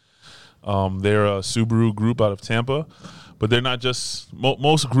Society. They're a Subaru group out of Tampa. But they're not just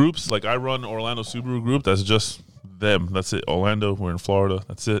most groups. Like I run Orlando Subaru Group. That's just them. That's it. Orlando. We're in Florida.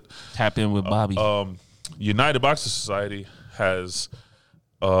 That's it. Tap in with Bobby. United Boxer Society has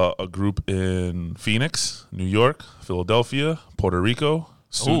a group in Phoenix, New York, Philadelphia, Puerto Rico,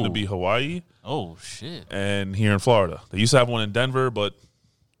 soon to be Hawaii. Oh shit! And here in Florida, they used to have one in Denver, but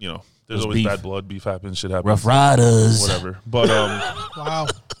you know, there's always beef. bad blood, beef happens, shit happens, Rough Riders. whatever. But Wow.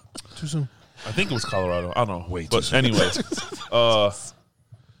 Too soon. I think it was Colorado. I don't know. Wait, but anyway,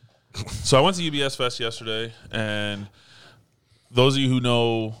 so I went to UBS Fest yesterday, and those of you who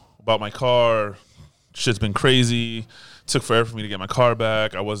know about my car, shit's been crazy. Took forever for me to get my car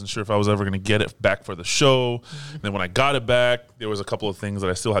back. I wasn't sure if I was ever going to get it back for the show. And then when I got it back, there was a couple of things that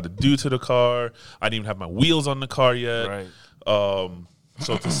I still had to do to the car. I didn't even have my wheels on the car yet. Right.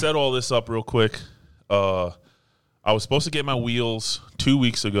 So to set all this up real quick, I was supposed to get my wheels 2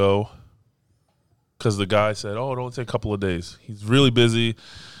 weeks ago because the guy said, oh, it'll only take a couple of days. He's really busy.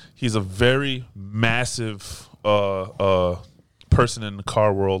 He's a very massive person in the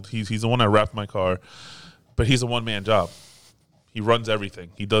car world. He's the one that wrapped my car. But he's a one-man job. He runs everything.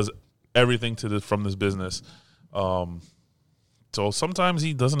 He does everything from this business. So sometimes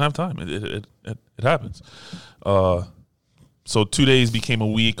he doesn't have time. It happens. So 2 days became a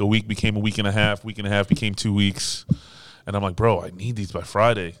week became a week and a half became 2 weeks. And I'm like, bro, I need these by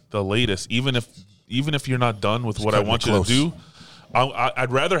Friday, the latest. Even if you're not done with what I want you to do,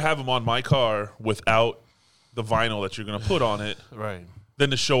 I'd rather have them on my car without the vinyl that you're going to put on it Right.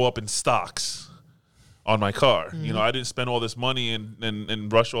 than to show up in stocks on my car. You know, I didn't spend all this money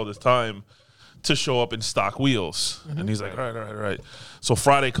and rush all this time to show up in stock wheels. And he's like, all right. So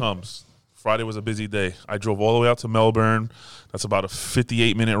Friday comes. Friday was a busy day. I drove all the way out to Melbourne. That's about a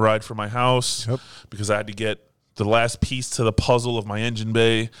 58-minute ride from my house because I had to get the last piece to the puzzle of my engine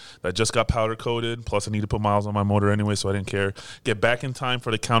bay that just got powder coated. Plus, I need to put miles on my motor anyway, so I didn't care. Get back in time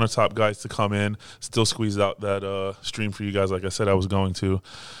for the countertop guys to come in. Still squeezed out that stream for you guys like I said I was going to.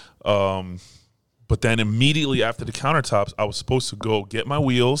 But then immediately after the countertops, I was supposed to go get my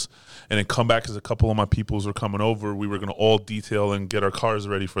wheels and then come back because a couple of my peoples were coming over. We were going to all detail and get our cars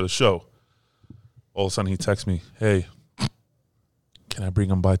ready for the show. All of a sudden, he texts me, hey, can I bring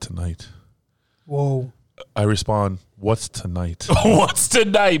them by tonight? Whoa. I respond, what's tonight? What's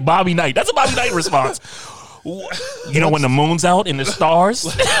tonight? Bobby Knight. That's a Bobby Knight response. You know when the moon's out and the stars,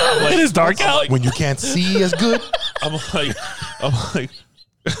 it is dark out. When you can't see as good. I'm like,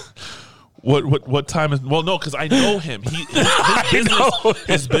 what time is? Well, no, because I know him.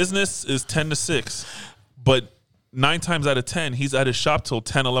 His business is 10 to 6, but 9 times out of 10, he's at his shop till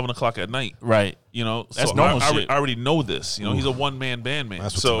 10, 11 o'clock at night. Right. You know, That's so normal I shit. already know this. You know, he's a one-man band man.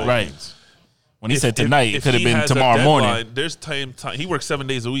 That's what So tonight Right. means. When he said tonight, it could have he been has a tomorrow morning. deadline, there's time. He works 7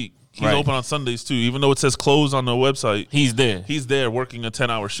 days a week. He's Right. open on Sundays too, even though it says close on the website. He's there. He's there working a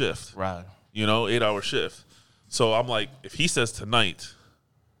 10-hour shift. Right. You know, 8-hour shift. So I'm like, if he says tonight,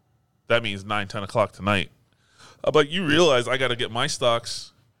 that means 9, 10 o'clock tonight. I'm like, you realize I got to get my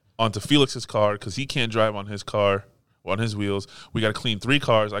stocks onto Felix's car because he can't drive on his car, on his wheels. We got to clean 3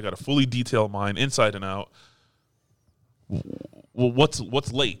 cars. I got to fully detail mine inside and out. Well, what's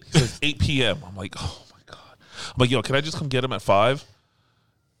late? He says 8 p.m. I'm like, oh my God. I'm like, yo, can I just come get him at 5?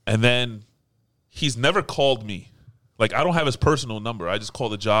 And then he's never called me. Like, I don't have his personal number. I just call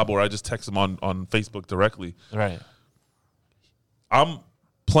the job or I just text him on Facebook directly. Right. I'm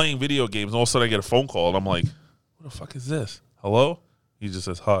playing video games and all of a sudden I get a phone call and I'm like, what the fuck is this? Hello? He just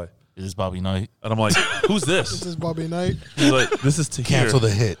says, hi. This is Bobby Knight. And I'm like, who's This this? is Bobby Knight. He's like, this is Tahir. Cancel the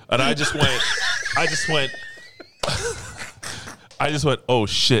hit. And I just went, oh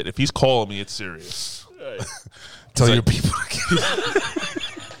shit, if he's calling me, it's serious. Tell He's your like- people.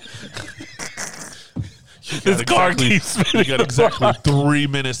 His car keeps spinning. You got exactly 3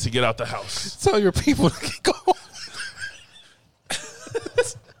 minutes to get out the house. Tell your people to keep going.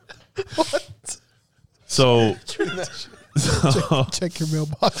 So, Check your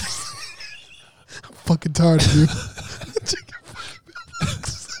mailbox. I'm fucking tired of you. Check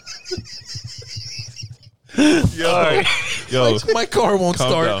your yo, My car won't calm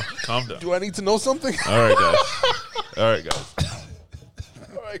start. down. Calm down. Do I need to know something? All right, guys. All right,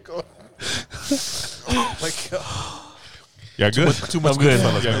 go. Oh my God. Yeah, good. Too much I'm good.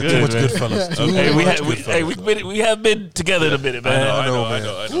 Goodfellas. Yeah, man. good, Too much man. Goodfellas. Too Hey, much we have been together in a minute, man. I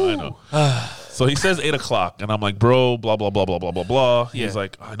know. So he says 8 o'clock, and I'm like, bro, blah, blah, blah, blah, blah, blah, blah. Yeah. He's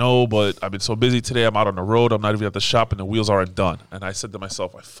like, I know, but I've been so busy today. I'm out on the road. I'm not even at the shop, and the wheels aren't done. And I said to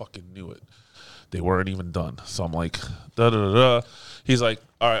myself, I fucking knew it. They weren't even done. So I'm like, da-da-da-da. He's like,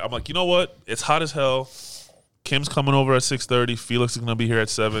 all right. I'm like, you know what? It's hot as hell. Kim's coming over at 6:30. Felix is going to be here at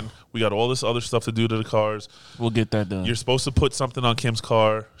 7. We got all this other stuff to do to the cars. We'll get that done. You're supposed to put something on Kim's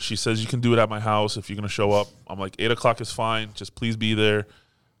car. She says you can do it at my house if you're going to show up. I'm like, 8 o'clock is fine. Just please be there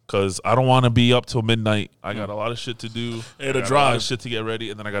because I don't want to be up till midnight. I got a lot of shit to do. And I to got a lot drive. of shit to get ready.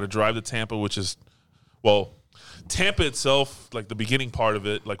 And then I got to drive to Tampa, which is, well, Tampa itself, like the beginning part of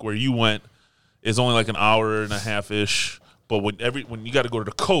it, like where you went, is only like an hour and a half-ish. But when you got to go to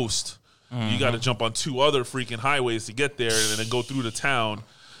the coast, you got to jump on 2 other freaking highways to get there and then go through the town.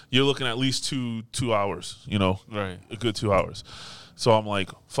 You're looking at least two hours, Right. a good 2 hours. So I'm like,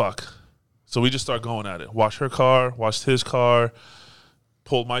 fuck. So we just start going at it. Washed her car, washed his car,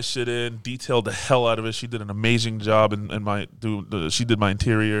 pulled my shit in, detailed the hell out of it. She did an amazing job she did my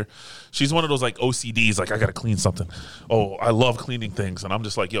interior. She's one of those like OCDs, like I got to clean something. Oh, I love cleaning things. And I'm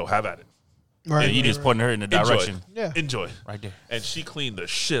just like, yo, have at it. Right. And you just pointing her in the Enjoy. direction. Yeah. Enjoy. Right there. And she cleaned the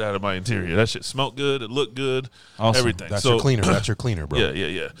shit out of my interior. That shit smelled good. It looked good. Awesome. Everything. That's So- your cleaner. That's your cleaner, bro.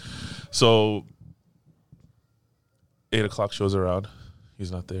 Yeah. So 8 o'clock shows around.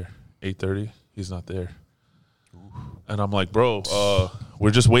 He's not there. 8:30. He's not there. And I'm like, bro,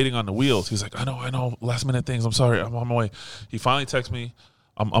 we're just waiting on the wheels. He's like, I know. Last minute things. I'm sorry. I'm on my way. He finally texts me.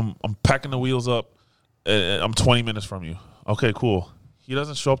 I'm packing the wheels up. And I'm 20 minutes from you. Okay, cool. He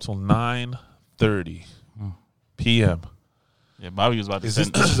doesn't show up till 9:30 p.m. Yeah, Bobby was about to Is this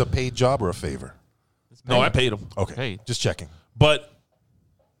send. is a paid job or a favor? No, I paid him. Okay, Paid. just checking. But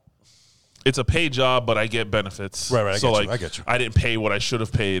it's a paid job, but I get benefits. Right, I so get you, like, I get you. I didn't pay what I should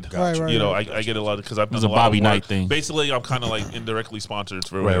have paid. Gotcha. Right, You know, right. I get a lot because I've done was a lot Bobby of work. Knight thing. Basically, I'm kind of like indirectly sponsored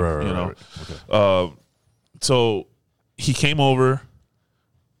for Right, him, right, you know. right. Okay. So he came over.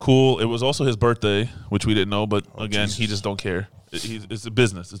 Cool. It was also his birthday, which we didn't know, but again, he just don't care. It's a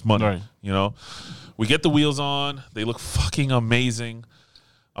business. It's money. Right. You know. We get the wheels on. They look fucking amazing.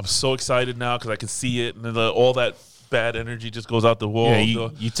 I'm so excited now because I can see it, and then all that bad energy just goes out the wall. Yeah,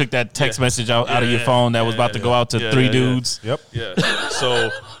 you took that text Yeah. message out of your Yeah, phone that was yeah, about to go out to yeah, 3 yeah. dudes. Yep. Yeah. So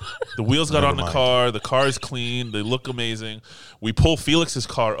the wheels got Never on the mind. car. The car is clean. They look amazing. We pull Felix's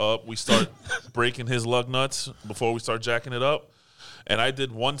car up. We start breaking his lug nuts before we start jacking it up. And I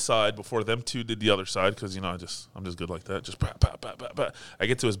did one side before them two did the other side because, I'm just good like that. Just pat, pat, pat, pat, pat. I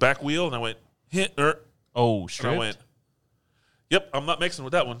get to his back wheel and I went, hit, Oh, and I straight. went, yep, I'm not mixing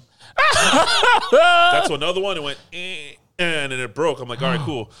with that one. That's another one. It went, and then it broke. I'm like, all right,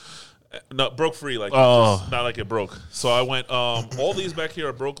 cool. No, broke free, like just not like it broke. So I went, all these back here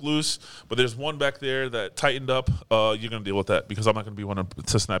are broke loose, but there's one back there that tightened up. You're gonna deal with that because I'm not gonna be one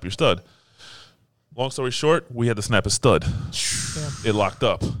to snap your stud. Long story short, we had to snap his stud. It locked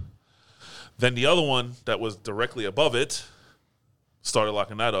up. Then the other one that was directly above it started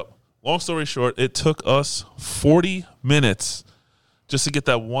locking that up. Long story short, it took us 40 minutes just to get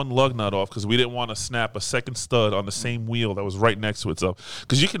that one lug nut off because we didn't want to snap a second stud on the same wheel that was right next to itself.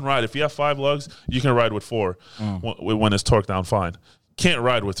 Because you can ride, if you have 5 lugs, you can ride with 4 when it's torqued down fine. Can't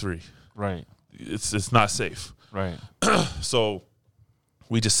ride with 3. Right. It's not safe. Right. So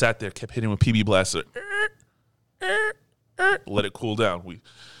we just sat there, kept hitting with PB Blaster. Let it cool down. We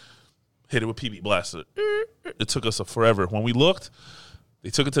hit it with PB Blaster. It took us forever. When we looked, they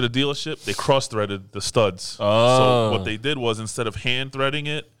took it to the dealership. They cross-threaded the studs. Oh. So what they did was instead of hand-threading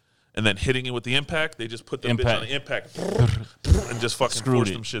it and then hitting it with the impact, they just put the bitch on the impact and just fucking Screwed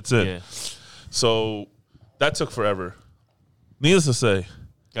forced it. them shits in. Yeah. So that took forever. Needless to say,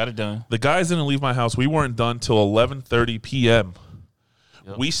 Got it done. the guys didn't leave my house. We weren't done till 11:30 p.m.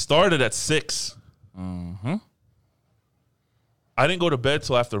 Yep. We started at 6. Mm-hmm. I didn't go to bed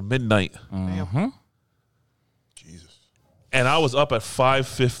till after midnight, Mm-hmm. Jesus. and I was up at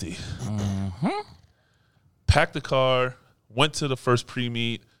 5:50. Packed the car, went to the first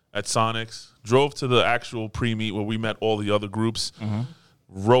pre-meet at Sonic's, drove to the actual pre-meet where we met all the other groups,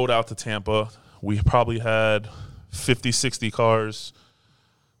 rode out to Tampa. We probably had 50, 60 cars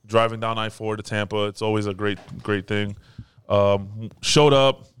driving down I-4 to Tampa. It's always a great thing. Showed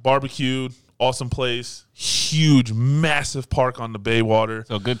up, barbecued, awesome place, huge, massive park on the bay water.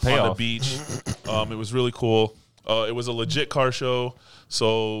 So good On the payoff. beach. It was really cool. It was a legit car show.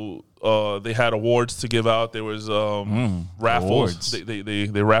 So they had awards to give out. There was raffles. awards.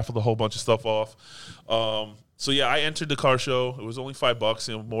 They raffled a whole bunch of stuff off. So yeah, I entered the car show. It was only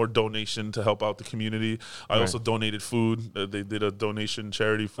 $5, more donation to help out the community. I also donated food. They did a donation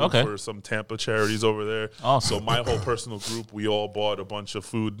charity food for some Tampa charities over there. Awesome. So my whole personal group, we all bought a bunch of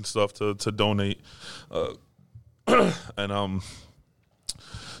food and stuff to donate. And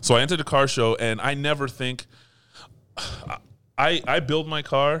so I entered the car show, and I never think I build my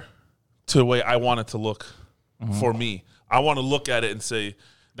car to the way I want it to look for me. I want to look at it and say,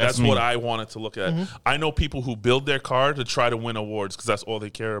 that's what I wanted to look at. I know people who build their car to try to win awards because that's all they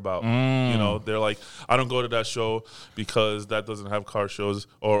care about. You know, they're like, I don't go to that show because that doesn't have car shows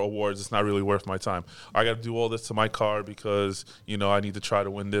or awards. It's not really worth my time. I got to do all this to my car because, you know, I need to try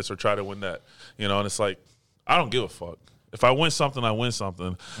to win this or try to win that. You know, and it's like, I don't give a fuck. If I win something, I win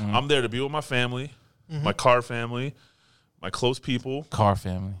something. I'm there to be with my family, my car family, my close people. Car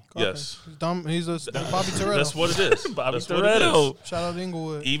family. Yes. He's a Bobby Toretto. That's what it is. Bobby That's what it Toretto. is. Shout out to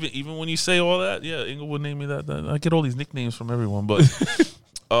Inglewood. Even when you say all that, yeah, Inglewood named me that. I get all these nicknames from everyone, but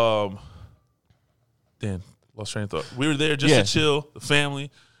damn, lost train of thought. We were there just to chill, the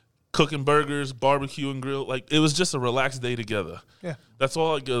family, cooking burgers, barbecue and grill. Like, it was just a relaxed day together. Yeah. That's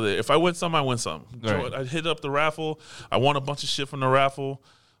all I go there. If I win something, I win something. Right. I hit up the raffle. I won a bunch of shit from the raffle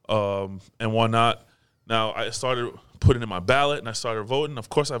and whatnot. Now, I started putting in my ballot, and I started voting. Of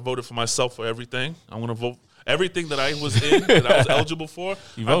course, I voted for myself for everything. I'm going to vote everything that I was in, that I was eligible for.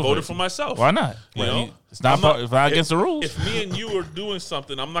 I voted for myself. Why not? You know? It's not against the rules. If me and you are doing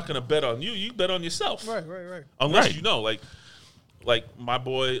something, I'm not going to bet on you. You bet on yourself. Right. Unless you know, like my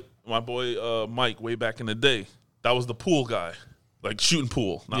boy Mike way back in the day, that was the pool guy, like shooting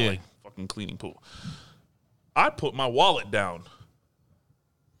pool, not like fucking cleaning pool. I put my wallet down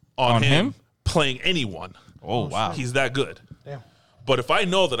on him playing anyone. Oh, wow. He's that good. Damn. But if I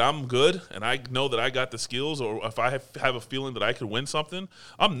know that I'm good and I know that I got the skills, or if I have a feeling that I could win something,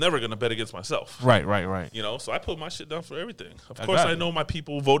 I'm never going to bet against myself. Right. You know, so I put my shit down for everything. Of course, I know my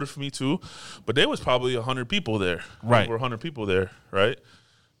people voted for me too, but there was probably 100 people there. Right. Over 100 people there, right?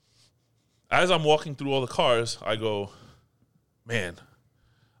 As I'm walking through all the cars, I go, man,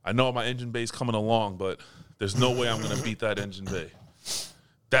 I know my engine bay's coming along, but there's no way I'm going to beat that engine bay.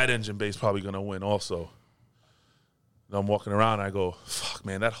 That engine bay's probably going to win also. And I'm walking around, and I go, fuck,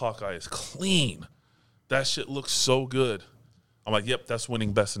 man, that Hawkeye is clean. That shit looks so good. I'm like, yep, that's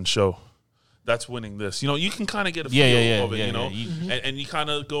winning Best in Show. That's winning this. You know, you can kind of get a feel of it, you know. And you kind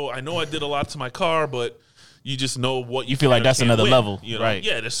of go, I know I did a lot to my car, but you just know what you feel like that's another level. You know? Right.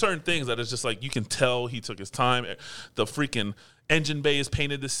 Yeah, there's certain things that is just like, you can tell he took his time. The freaking engine bay is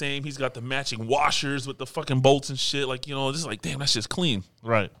painted the same. He's got the matching washers with the fucking bolts and shit. Like, you know, just like, damn, that's just clean.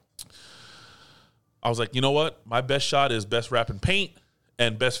 Right. I was like, you know what? My best shot is best wrap and paint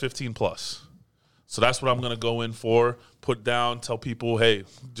and best 15 plus. So that's what I'm going to go in for, put down, tell people, hey,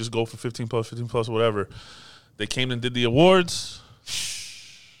 just go for 15 plus, whatever. They came and did the awards.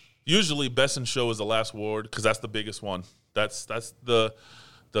 Usually Best in Show is the last award because that's the biggest one. That's the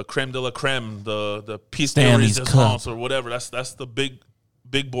creme de la creme, the piece de resistance or whatever. That's the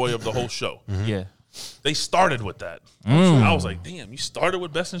big boy of the whole show. Yeah. They started with that. I was like, damn, you started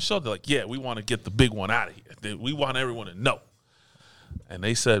with Best in Show? They're like, yeah, we want to get the big one out of here. We want everyone to know. And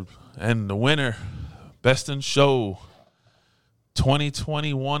they said, and the winner, Best in Show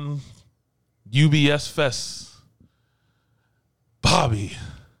 2021 UBS Fest, Bobby.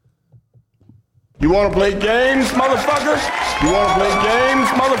 You want to play games, motherfuckers? You want to play games,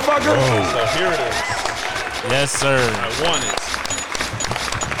 motherfuckers? So here it is. Yes, sir. I won it.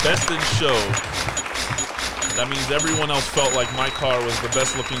 Best in Show. That means everyone else felt like my car was the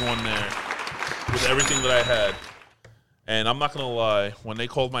best looking one there with everything that I had. And I'm not going to lie, when they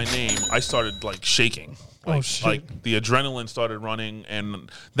called my name, I started like shaking. Like the adrenaline started running,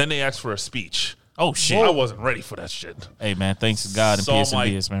 and then they asked for a speech. Oh, shit. I wasn't ready for that shit. Hey, man, thanks to God and So PS I'm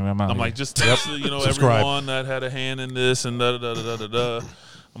and BS, man. I'm like, just thanks to, you know, everyone that had a hand in this and da-da-da-da-da-da.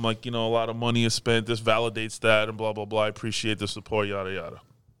 I'm like, you know, a lot of money is spent. This validates that and blah, blah, blah. I appreciate the support, yada, yada.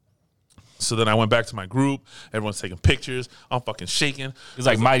 So then I went back to my group. Everyone's taking pictures. I'm fucking shaking. It's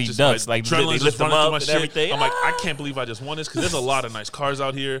like Mighty Ducks. Like, they lift them up and everything. I'm like, I can't believe I just won this because there's a lot of nice cars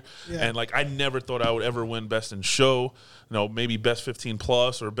out here. Yeah. And, like, I never thought I would ever win Best in Show. You know, maybe Best 15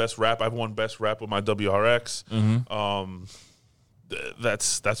 Plus or Best Rap. I've won Best Rap with my WRX.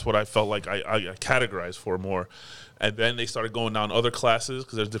 That's what I felt like I categorized for more. And then they started going down other classes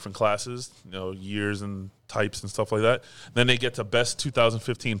because there's different classes, you know, years and types and stuff like that. Then they get to Best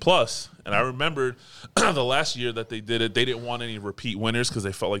 2015 Plus. And I remembered the last year that they did it, they didn't want any repeat winners because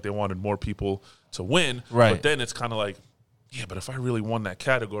they felt like they wanted more people to win. Right. But then it's kind of like, yeah, but if I really won that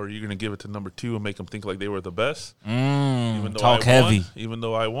category, you're gonna give it to number 2 and make them think like they were the best. Talk heavy. Even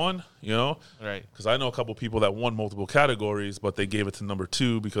though I won, you know, Right. Because I know a couple people that won multiple categories, but they gave it to number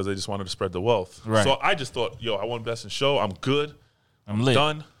 2 because they just wanted to spread the wealth. Right. So I just thought, I won best in show. I'm good. I'm lit.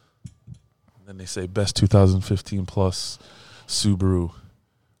 Done. And then they say best 2015 plus Subaru.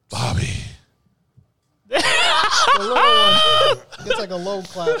 Bobby. The low one. It's like a low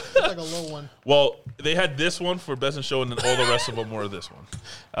clap. It's like a low one. Well, they had this one for best in show, and then all the rest of them were this one.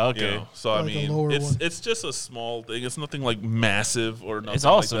 Okay. You know? So I Like a lower mean, one. it's just a small thing. It's nothing like massive or nothing. It's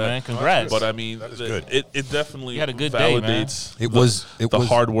awesome, like that. man. Congrats. But I mean, good. it definitely You had a good day, man. validates It was the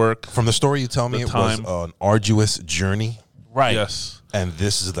hard work. From the story you tell me, The it time. was an arduous journey, right. Yes. and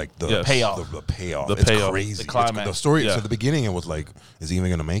this is like the Yes. Payoff. The payoff. The It's payoff. crazy. The It's- climax. the story. Yeah. So at the beginning, it was like, is he even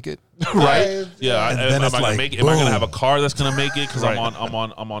gonna make it? Right. Yeah. And Am then I it's gonna like, make it? Am I gonna boom. have a car that's gonna make it? Because Right. I'm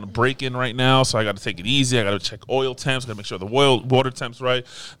on a break in right now, so I got to take it easy. I got to check oil temps. Got to make sure the water temps right.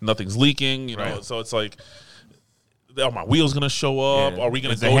 Nothing's leaking. You know. Right. So it's like, are my wheels gonna show up? Yeah. Are we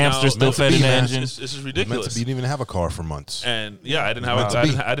gonna Is the go hamster now? still Meant to fed be, in the man. engine? It's just Meant ridiculous. to be, you didn't even have a car for months. And yeah, I didn't have meant to I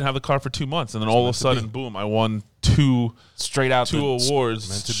be. didn't have the car for 2 months, and then all of a meant to sudden, be. boom! I won two Straight out two the awards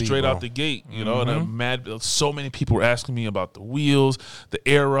meant to be, straight bro. out the gate, you know, and I'm mad. So many people were asking me about the wheels, the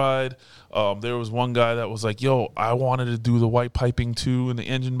air ride. There was one guy that was like, yo, I wanted to do the white piping too in the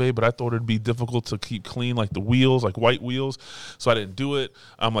engine bay, but I thought it'd be difficult to keep clean, like the wheels, like white wheels. So I didn't do it.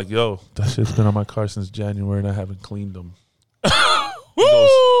 I'm like, yo, that shit's been on my car since January and I haven't cleaned them. He goes,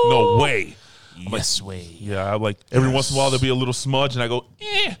 no way. yes way. Yeah, I like every once in a while there'll be a little smudge and I go,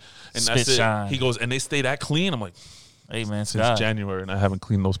 and Spit that's it. shine. He goes, and they stay that clean. I'm like, Hey man, it's since God. January and I haven't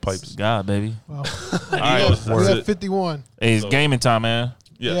cleaned those pipes. God, baby. Wow. All We right, have, that's we have it. 51. Hey, it's gaming time, man.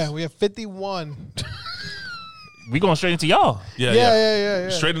 Yes. Yeah, we have 51. We going straight into y'all. Yeah.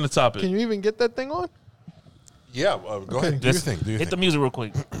 Straight in the topic. Can you even get that thing on? Yeah, go ahead. Do your Just thing. Do your Hit the thing. music real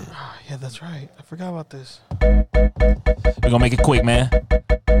quick. Yeah, that's right. I forgot about this. We're gonna make it quick, man.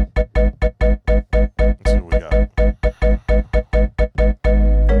 Let's see what we got.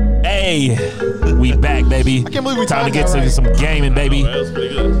 Hey, we back, baby. I can't believe we Time to timed get that to right. some gaming, baby. That was pretty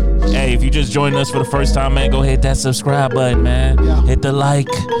good. Hey, if you just joined us for the first time, man, go hit that subscribe button, man. Yeah. Hit the like,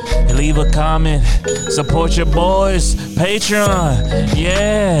 leave a comment, support your boys, Patreon.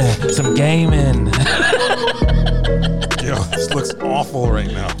 Yeah, some gaming. Yo, this looks awful right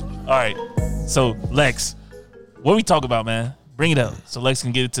now. All right, so Lex, what we talk about, man? Bring it up so Lex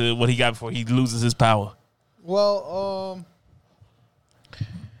can get into what he got before he loses his power. Well,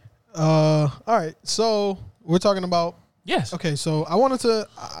 all right. So we're talking about. Yes. Okay, so I wanted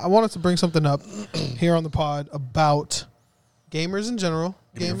to bring something up here on the pod about gamers in general.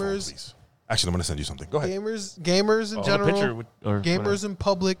 Give me your phone, Gamers, please. Actually, I'm gonna send you something. Go ahead. gamers in Oh, general. the picture with- or gamers whatever. in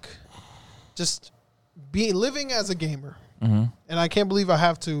public, just living as a gamer. Mm-hmm. And I can't believe I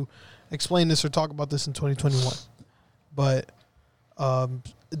have to explain this or talk about this in 2021. But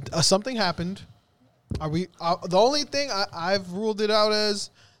something happened. The only thing I've ruled it out as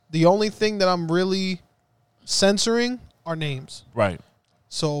the only thing that I'm really censoring are names. Right.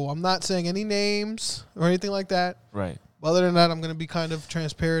 So I'm not saying any names or anything like that. Right. Other than that, I'm going to be kind of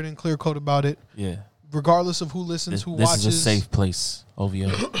transparent and clear cut about it, Yeah. regardless of who listens, who This watches. is a safe place, OVO.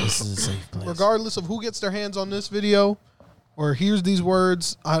 This is a safe place. Regardless of who gets their hands on this video or hears these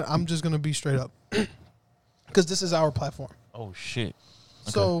words, I'm just going to be straight up. Because this is our platform. Oh shit.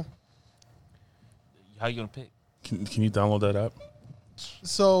 So How you gonna pick? Can you download that app?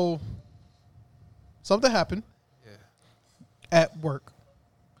 Something happened at work.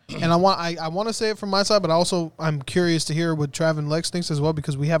 And I want to say it from my side, but I'm curious to hear what Trav and Lex thinks as well,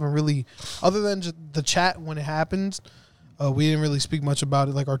 because we haven't really, other than just the chat when it happens, we didn't really speak much about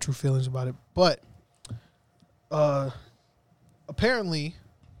it, like our true feelings about it. But apparently,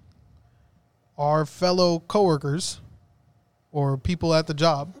 our fellow coworkers or people at the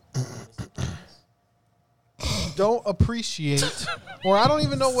job don't appreciate, or I don't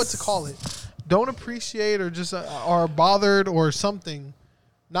even know what to call it, don't appreciate or just are bothered or something,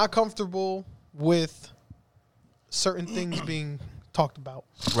 not comfortable with certain things being talked about.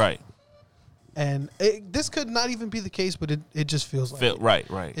 Right. And this could not even be the case, but it just feels like it. Right.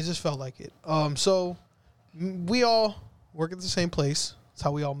 It just felt like it. So we all work at the same place. That's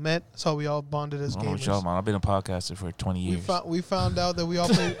how we all met. That's how we all bonded as I don't know what gamers. y'all, man. I've been a podcaster for 20 years. We found out that we all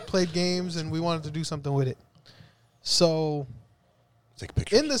played games and we wanted to do something with it. So Take a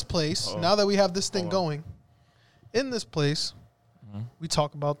picture. in this place, now that we have this thing going, in this place, we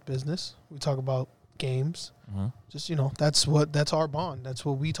talk about business. We talk about games. Just, that's our bond. That's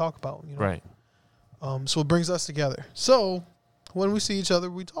what we talk about. Right. So it brings us together. So when we see each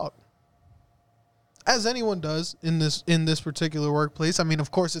other, we talk. as anyone does in this particular workplace. I mean,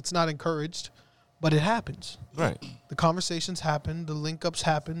 of course, it's not encouraged, but it happens. Right. The conversations happen, the link-ups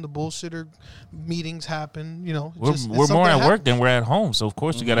happen, the bullshitter meetings happen. You know, We're more at work than we're at home, so of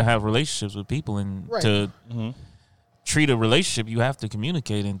course you got to have relationships with people, and Right. to treat a relationship, you have to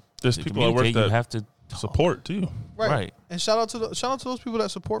communicate, and There's to people at work Oh. communicate, that you have to support too. Right. And shout out to those people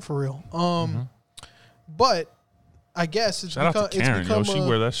that support for real. But I guess it's Shout out to Karen, yo. She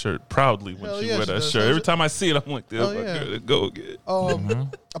wear that shirt proudly when Hell she yeah, wear she that does. shirt. Every time I see it, I'm like, Hell oh my yeah. God, go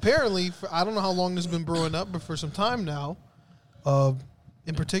again. Apparently, I don't know how long this has been brewing up, but for some time now,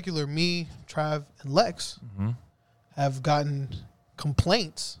 in particular, me, Trav, and Lex have gotten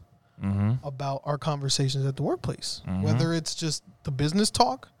complaints about our conversations at the workplace, whether it's just the business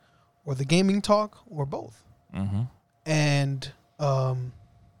talk or the gaming talk or both. And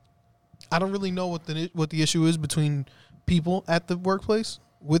I don't really know what the issue is between people at the workplace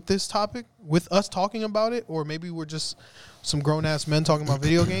with this topic, with us talking about it, or maybe we're just some grown ass men talking about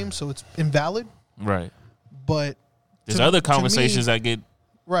video games, so it's invalid. Right. But There's to- other to me- conversations that get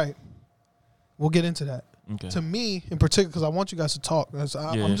right. We'll get into that. okay. To me, in particular, because I want you guys to talk. Yeah.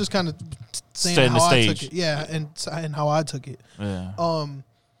 I'm just kind of saying Setting the how I took stage. it. Yeah, and how I took it. Yeah.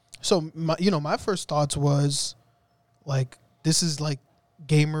 So my first thoughts was like, this is like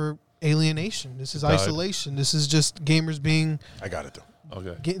gamer alienation. This is Died. isolation. This is just gamers being. I got it though.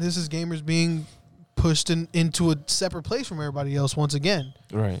 Okay. This is gamers being pushed into a separate place from everybody else once again.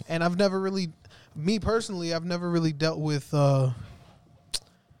 Right. And I've never really, me personally, I've never really dealt with. I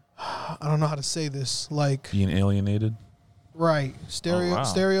don't know how to say this. Like Being alienated. right, wow.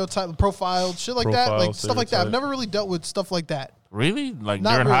 stereotype, profiled, shit like that, Profile, like stuff like that. I've stereotype. never really dealt with stuff like that. Really? Like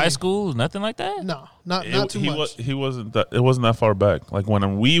Not during high really. school, nothing like that? No, not too much. He wasn't that. It wasn't that far back. Like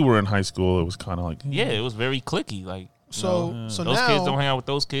when we were in high school, it was kind of like Yeah, it was very clicky. Like So those now, kids don't hang out with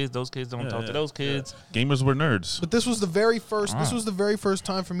those kids. Those kids don't talk to those kids. gamers were nerds. but this was the very first. This was the very first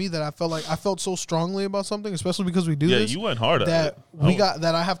time for me that I felt so strongly about something, especially because we do Yeah, this. you went hard at that it. we got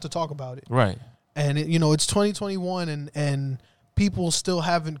that I have to talk about it. Right. And it's 2021, and people still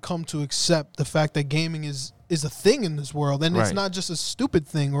haven't come to accept the fact that gaming is a thing in this world, and it's Right. not just a stupid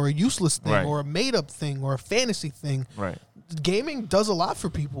thing or a useless thing Right. or a made up thing or a fantasy thing. Right. Gaming does a lot for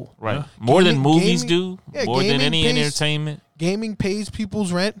people. Right. More than Gaming- movies gaming- do. yeah, More than gaming any pays- entertainment. Gaming pays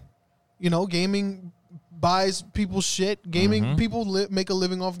people's rent. Gaming buys people's shit. Gaming people make a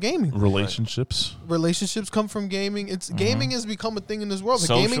living off gaming. Relationships. Relationships come from gaming. Gaming has become a thing in this world. The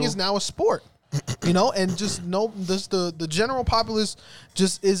Social. gaming is now a sport. And just the general populace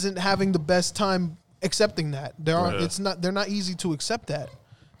just isn't having the best time accepting that. They're not easy to accept that.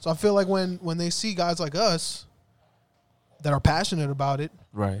 So I feel like when they see guys like us that are passionate about it,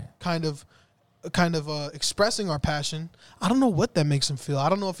 Right. kind of expressing our passion, I don't know what that makes them feel. I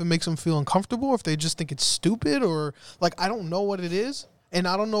don't know if it makes them feel uncomfortable, or if they just think it's stupid, or like I don't know what it is, and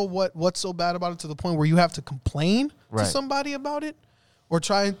I don't know what's so bad about it to the point where you have to complain to Right. somebody about it, or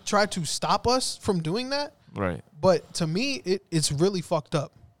try to stop us from doing that. Right. But to me, it's really fucked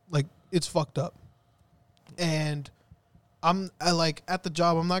up. Like it's fucked up, and I like at the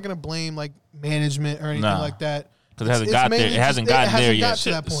job. I'm not gonna blame like management or anything Nah. like that. Because it hasn't It's got there. mainly It hasn't just- gotten there got yet. to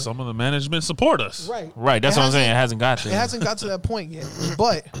that point. Some of the management support us. Right. Right. That's what I'm saying. It hasn't got It there. hasn't got to that point yet.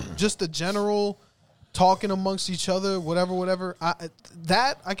 But just the general talking amongst each other, whatever,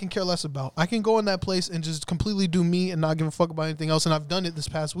 I can care less about. I can go in that place and just completely do me and not give a fuck about anything else. And I've done it this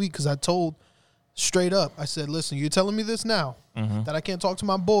past week because I told straight up, I said, listen, you're telling me this now that I can't talk to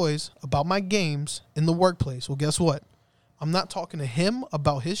my boys about my games in the workplace. Well, guess what? I'm not talking to him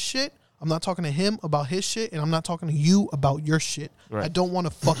about his shit. I'm not talking to him about his shit, and I'm not talking to you about your shit. Right. I don't want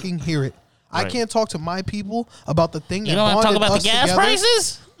to fucking hear it. I Right. can't talk to my people about the thing that You don't want to talk bonded about the us gas together.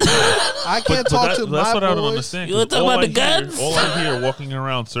 prices? I can't talk to That's my what I don't boys. understand. You wanna 'cause talk all about I the guns? All I hear walking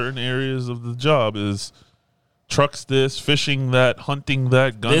around certain areas of the job is trucks this, fishing that, hunting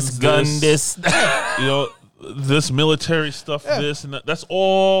that, guns This gun, this. this military stuff, Yeah. this and that. That's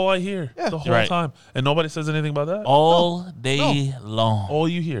all I hear the whole Right. time. And nobody says anything about that. All day long. All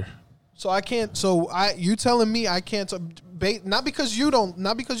you hear. So I can't. You telling me I can't? Not because you don't.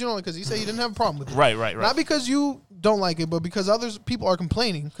 Not because you don't. Because you say you didn't have a problem with it. Right. Not because you don't like it, but because others people are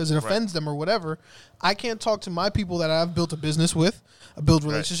complaining because it offends them or whatever. I can't talk to my people that I've built a business with, build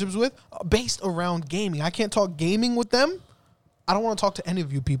relationships with, based around gaming. I can't talk gaming with them. I don't want to talk to any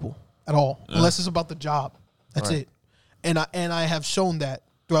of you people at all, unless it's about the job. That's it. And I have shown that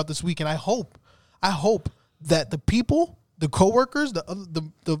throughout this week, and I hope that the people, the coworkers,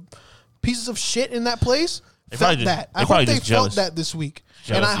 the pieces of shit in that place felt probably that. I they're hope probably they just felt jealous. that this week.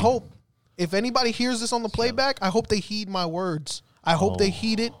 And I Jealousy. hope if anybody hears this on the playback, I hope they heed my words. I hope they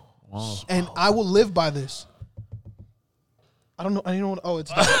heed it And I will live by this. I don't know. I don't know what. Oh,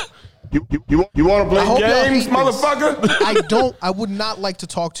 it's not. You want to I hope play y'all games, hate this. motherfucker? I would not like to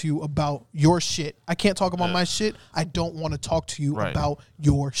talk to you about your shit. I can't talk about my shit. I don't want to talk to you Right. about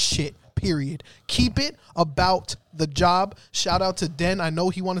your shit. Period. Keep it about the job. Shout out to Den. I know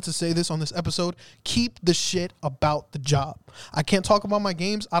he wanted to say this on this episode. Keep the shit about the job. I can't talk about my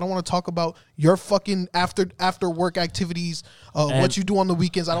games. I don't want to talk about your fucking after work activities, what you do on the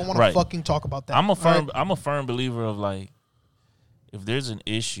weekends. I don't want to Right. fucking talk about that. I'm a firm. All right? I'm a firm believer of like, if there's an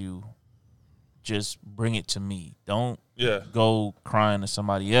issue, just bring it to me. Don't go crying to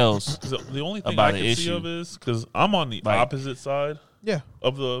somebody else. The only thing About I an can see issue. of is because I'm on the Like- opposite side Yeah.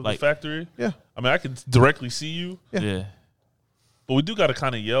 of the Like- factory. Yeah. I mean, I can directly see you, Yeah. but we do got to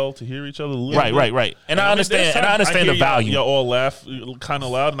kind of yell to hear each other a little bit. Right. And I mean, understand. there's And I times understand hear the value. Y'all all laugh kind of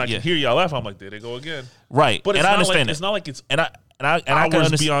loud, and I Yeah. can hear y'all laugh. I'm like, there they go again. Right. But and it's I not understand like, it. it's not like it's And I can hours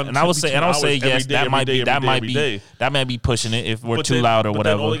understand. beyond And I would say, between and I'll say hours every yes. day, That every might day, be. That every might day, be. every day. That might be pushing it if we're But too then- loud or but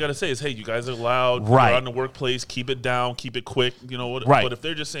whatever. Then all you got to say is, hey, you guys are loud. Right. You're out in the workplace. Keep it down. Keep it quick. You know what? Right. But if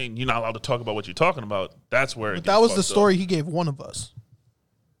they're just saying you're not allowed to talk about what you're talking about, that's where. But that was the story he gave one of us.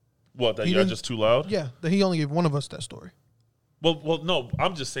 What? That He you're didn't- just too loud? Yeah, that he only gave one of us that story. Well, no.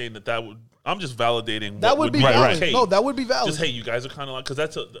 I'm just saying that would. I'm just validating. That what would be Right, valid. okay. No, that would be valid. Just hey, you guys are kind of loud because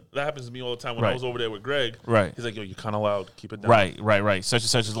that happens to me all the time when I Right. was over there with Greg. Right. He's like, yo, you're kind of loud. Keep it down. Right. Such and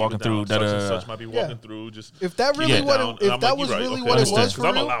such is Keep walking it down. through. Such and Da-da-da-da. such might be walking through. Just If that keep really it what down. it, And if I'm that like, was you're right. really Okay, what it understand, was for 'cause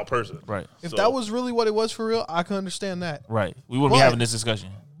I'm a real, loud person. Right. if So- that was really what it was for real, I can understand that. Right. We wouldn't be But- having this discussion.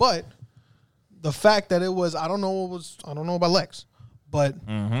 But the fact that it was, I don't know about Lex, but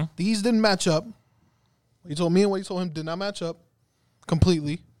these didn't match up. What he told me and what he told him did not match up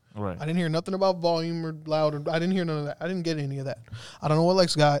completely. Right. I didn't hear nothing about volume or loud. I didn't hear none of that. I didn't get any of that. I don't know what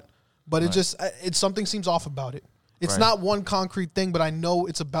Lex got, but it's something seems off about it. It's Right. not one concrete thing, but I know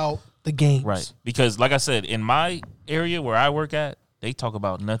it's about the games. Right. Because like I said, in my area where I work at, they talk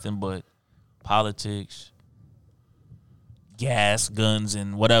about nothing but politics, gas, guns,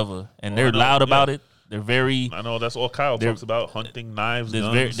 and whatever. And they're I know, loud about yeah. it. They're very I know that's all Kyle talks about: hunting, knives, there's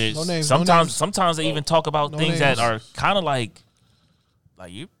guns. very there's No names, no sometimes names. sometimes they even talk about No things that names. are kind of like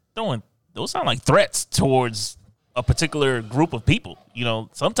you're throwing those sound like threats towards a particular group of people. You know,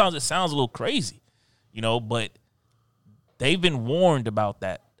 sometimes it sounds a little crazy, you know, but they've been warned about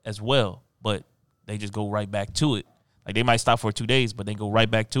that as well, but they just go right back to it. Like they might stop for 2 days, but they go right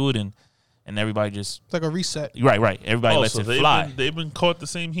back to it, and everybody just It's like a reset. right. Everybody lets so it fly. they've been caught the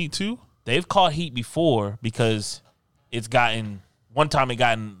same heat too. They've caught heat before because it's gotten one time it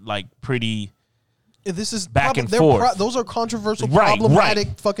gotten like pretty This is Back and they're forth. those are controversial, Right,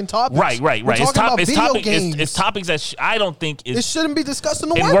 problematic fucking topics. right. We're It's talking about it's video topic games. it's topics that I don't think It is shouldn't be discussed in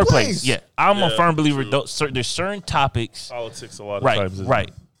the in workplace. Yeah, I'm a Yeah, firm believer. true. There's certain topics. Politics a lot of Right, times. isn't right.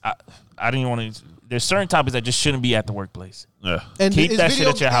 it? I didn't want to. There's certain topics that just shouldn't be at the workplace. Yeah. And Keep is that shit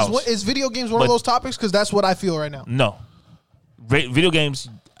at your house. Is video games one But- of those topics? Because that's what I feel right now. No, video games,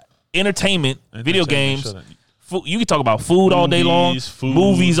 entertainment, video games. shouldn't. Food, you can talk about food all day long, Movies, food,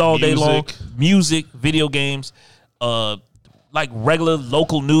 movies all day long, music. music, video games, like regular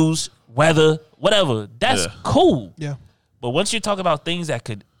local news, weather, whatever. That's Yeah. cool. Yeah. But once you talk about things that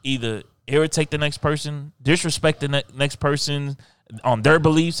could either irritate the next person, disrespect the next person on their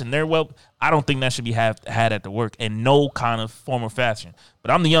beliefs and their I don't think that should be had at the work in no kind of form or fashion.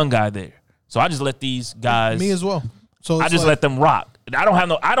 But I'm the young guy there, so I just let these guys. Me as well. So I it's just like, let them rock.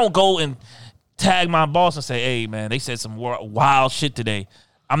 I don't go and tag my boss and say, "Hey, man, they said some wild shit today."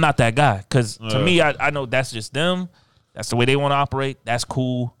 I'm not that guy because to me, I know that's just them. That's the way they want to operate. That's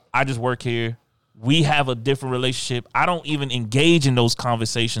cool. I just work here. We have a different relationship. I don't even engage in those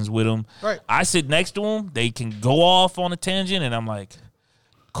conversations with them. Right. I sit next to them. They can go off on a tangent, and I'm like,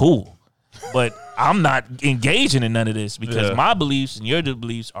 cool. But I'm not engaging in none of this because Yeah. my beliefs and your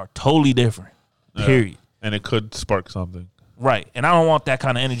beliefs are totally different. Period. And it could spark something. Right. And I don't want that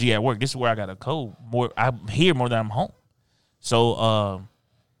kind of energy at work. This is where I got to go more. I'm here more than I'm home. So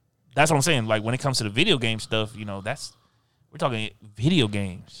that's what I'm saying. Like when it comes to the video game stuff, you know, we're talking video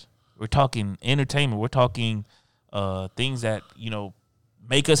games. We're talking entertainment. We're talking things that, you know,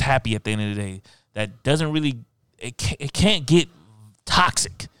 make us happy at the end of the day. That doesn't really, it can't get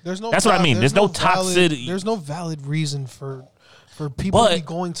toxic. There's no. That's what I mean. There's no valid- toxicity. There's no valid reason for people to be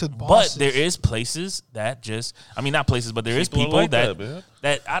going to bosses. But there is places that just, I mean, not places, but there is People people like that that,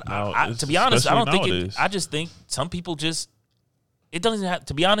 man. I, Now, to be honest, I don't especially think nowadays. I just think some people just, it doesn't have,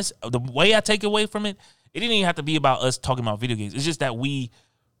 to be honest, the way I take away from it, it didn't even have to be about us talking about video games. It's just that we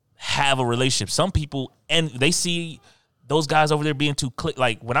have a relationship. Some people, and they see those guys over there being too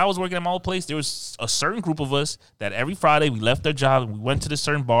like when I was working at my old place, there was a certain group of us that every Friday we left their job and we went to this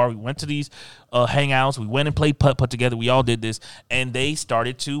certain bar, we went to these hangouts, we went and played putt together. We all did this, and they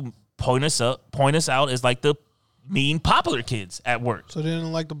started to point us out as like the mean popular kids at work. So they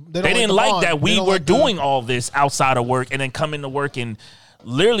didn't like they didn't like that we were doing all this outside of work and then come into work, and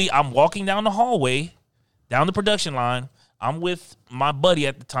literally I'm walking down the hallway, down the production line. I'm with my buddy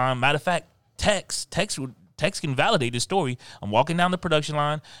at the time. Matter of fact, Tex can validate this story. I'm walking down the production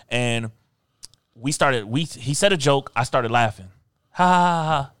line, and he said a joke. I started laughing. Ha, ha, ha,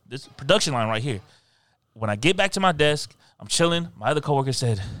 ha. This production line right here. When I get back to my desk, I'm chilling. My other coworker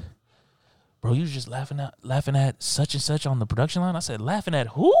said, bro, you was just laughing at such and such on the production line? I said, laughing at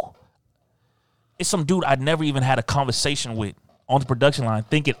who? It's some dude I'd never even had a conversation with on the production line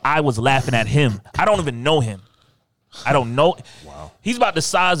thinking I was laughing at him. I don't even know him. I don't know. Wow. He's about the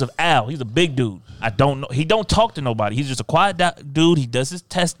size of Al. He's a big dude. I don't know. He don't talk to nobody. He's just a quiet dude. He does his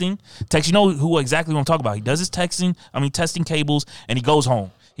testing. You know who exactly I'm talking about. He does his testing cables, and he goes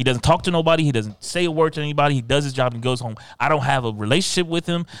home. He doesn't talk to nobody. He doesn't say a word to anybody. He does his job and goes home. I don't have a relationship with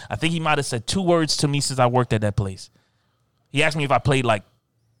him. I think he might have said 2 words to me since I worked at that place. He asked me if I played like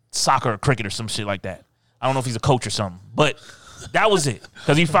soccer or cricket or some shit like that. I don't know if he's a coach or something, but that was it.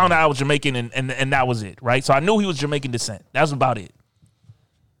 Because he found out I was Jamaican, and that was it, right? So I knew he was Jamaican descent. That was about it.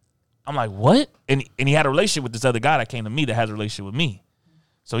 I'm like, what? And he had a relationship with this other guy that came to me that has a relationship with me.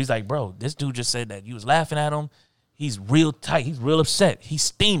 So he's like, bro, this dude just said that you was laughing at him. He's real tight. He's real upset. He's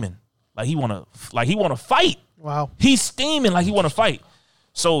steaming. Like he wanna fight. Wow. He's steaming like he wanna fight.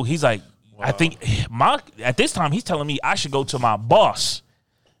 So he's like, wow. I think at this time he's telling me I should go to my boss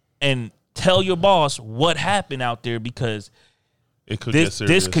and tell your boss what happened out there because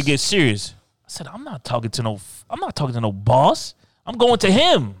this could get serious. I said, I'm not talking to no boss. I'm going to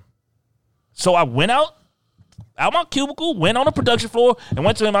him. So I went out my cubicle, went on the production floor, and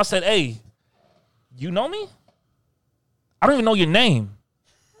went to him. I said, hey, you know me? I don't even know your name.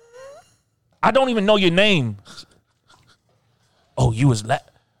 I don't even know your name. Oh, you was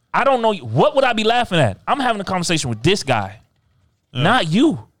I don't know you. What would I be laughing at? I'm having a conversation with this guy, not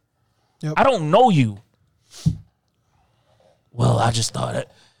you. Yep. I don't know you. Well, I just thought it.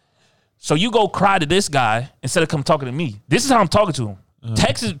 So you go cry to this guy instead of come talking to me. This is how I'm talking to him.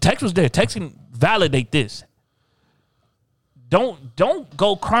 Tex was there. Tex can validate this. Don't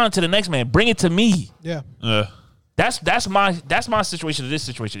go crying to the next man. Bring it to me. Yeah. That's my situation to this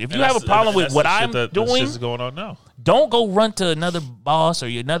situation. If you have a problem with what I'm doing, that's going on now. Don't go run to another boss or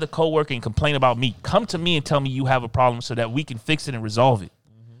another coworker and complain about me. Come to me and tell me you have a problem so that we can fix it and resolve it.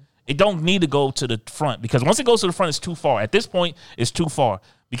 It don't need to go to the front because once it goes to the front, it's too far. At this point, it's too far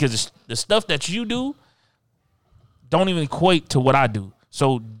because the stuff that you do don't even equate to what I do.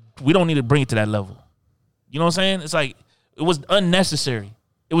 So we don't need to bring it to that level. You know what I'm saying? It's like it was unnecessary.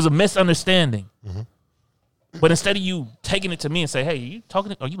 It was a misunderstanding. Mm-hmm. But instead of you taking it to me and say, hey,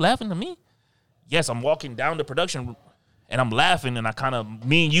 are you laughing to me? Yes, I'm walking down the production and I'm laughing and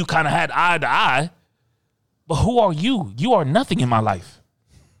me and you kind of had eye to eye. But who are you? You are nothing in my life.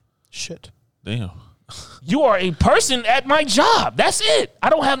 Shit. Damn. You are a person at my job. That's it. I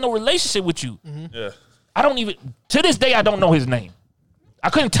don't have no relationship with you. Mm-hmm. Yeah. I don't even, to this day, I don't know his name. I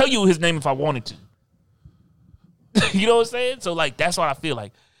couldn't tell you his name if I wanted to. You know what I'm saying? So, like, that's what I feel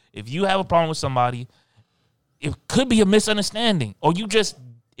like. If you have a problem with somebody, it could be a misunderstanding. Or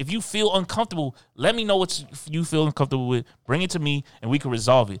if you feel uncomfortable, let me know what you feel uncomfortable with. Bring it to me, and we can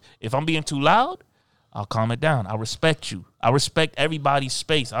resolve it. If I'm being too loud, I'll calm it down. I respect you. I respect everybody's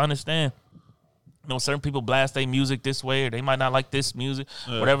space. I understand. You know, certain people blast their music this way, or they might not like this music,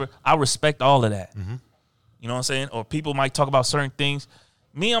 whatever. I respect all of that. Mm-hmm. You know what I'm saying? Or people might talk about certain things.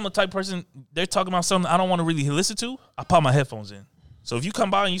 Me, I'm the type of person, they're talking about something I don't want to really listen to. I pop my headphones in. So if you come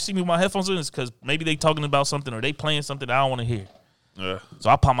by and you see me with my headphones in, it's because maybe they talking about something or they playing something that I don't want to hear. Yeah. So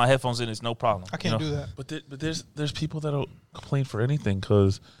I pop my headphones in. It's no problem. I can't do that. But there's people that don't complain for anything.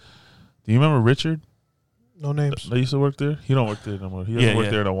 Because do you remember Richard? No names. They used to work there. He don't work there no more. He hasn't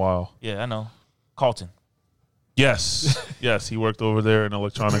worked there in a while. Yeah, I know. Carlton. Yes. Yes, he worked over there in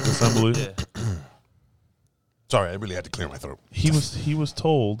electronic assembly. Yeah. Sorry, I really had to clear my throat. He was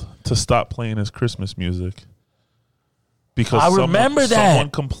told to stop playing his Christmas music because someone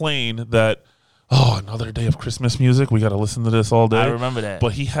complained that, oh, another day of Christmas music. We got to listen to this all day. I remember that.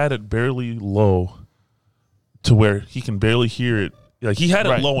 But he had it barely low to where he can barely hear it. Like he had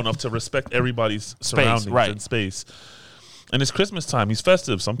it low enough to respect everybody's surroundings and space. And it's Christmas time. He's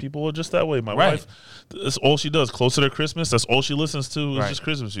festive. Some people are just that way. My wife, that's all she does. Closer to Christmas, that's all she listens to is just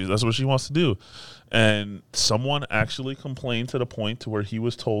Christmas music. That's what she wants to do. And someone actually complained to the point to where he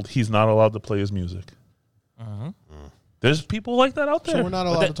was told he's not allowed to play his music. Mm-hmm. There's people like that out there. So we're not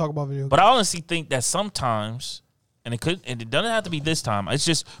allowed to talk about video games. But I honestly think that sometimes, and it doesn't have to be this time. It's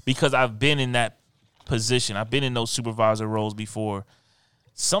just because I've been in that position. I've been in those supervisor roles before.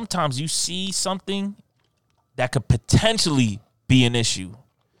 Sometimes you see something that could potentially be an issue.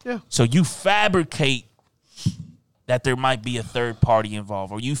 Yeah. So you fabricate that there might be a third party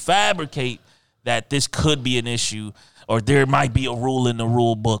involved, or you fabricate that this could be an issue, or there might be a rule in the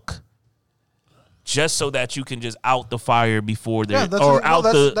rule book, just so that you can just out the fire before there,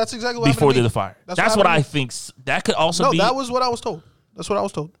 that's exactly what before happened to me. the fire. That's That's what what I happened to think. That could also be. That was what I was told. That's what I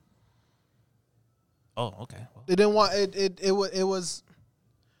was told. Oh, okay. Well, They didn't want it. It was.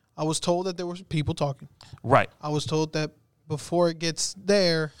 I was told that there were people talking. right. I was told that before it gets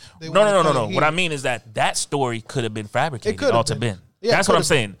there. They No. want to cut it What I here. mean is that story could have been fabricated. It could have to been. been. Yeah, That's it what could I'm have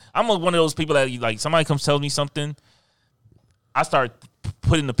saying. I'm one of those people that like somebody comes tell me something, I start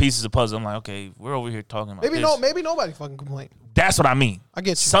putting the pieces of puzzle. I'm like, okay, we're over here talking about this. Maybe nobody fucking complained. That's what I mean. I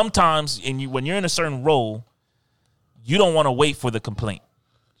get you. Sometimes when you're in a certain role, you don't want to wait for the complaint.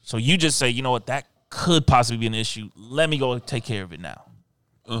 So you just say, you know what, that could possibly be an issue. Let me go take care of it now.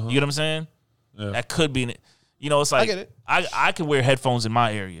 You get what I'm saying? Yeah. That could be it's like get it. I can wear headphones in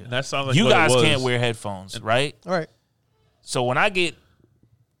my area. That sounds like you what it guys was. can't wear headphones, right? All right. So when I get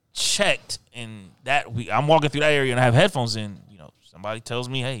checked and I'm walking through that area and I have headphones in, somebody tells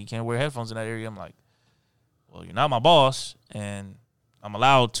me, hey, you can't wear headphones in that area. I'm like, well, you're not my boss and I'm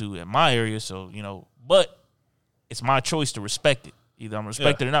allowed to in my area. So, but it's my choice to respect it. Either I'm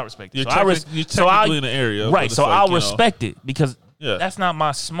respected or not respected. You're You're technically in the area. but Right. it's So like, I'll respect it because Yeah. that's not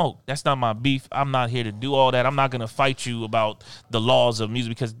my smoke. That's not my beef. I'm not here to do all that. I'm not going to fight you about the laws of music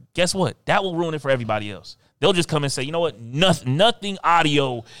because guess what? That will ruin it for everybody else. They'll just come and say, you know what? Nothing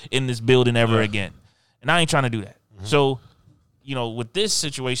audio in this building ever again. And I ain't trying to do that. So, with this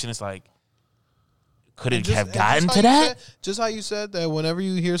situation, it's like, could it have gotten to that? Just how you said that whenever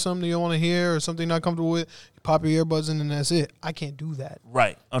you hear something you don't want to hear or something you're not comfortable with, you pop your earbuds in and that's it. I can't do that.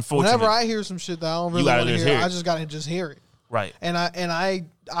 Right. Unfortunately. Whenever I hear some shit that I don't really gotta want to just hear, hear it. I just gotta just hear it. Right. And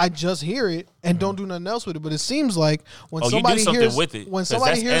I just hear it and don't do nothing else with it. But it seems like when Oh, you do somebody something hears with it, when 'cause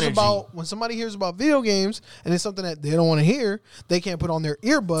somebody that's hears energy. when somebody hears about video games and it's something that they don't want to hear, they can't put on their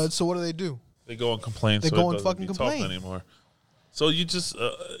earbuds. So what do? They go and complain. They so go it and doesn't fucking be complain. talked anymore. So you just,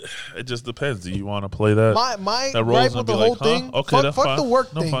 it just depends. Do you want to play that? My that role's gripe gonna with be the like, whole huh? thing. Okay, that's fuck fine. the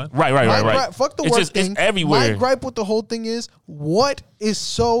work No, thing. fine. Right. Fuck the It's work just- thing. it's everywhere. My gripe with the whole thing is what is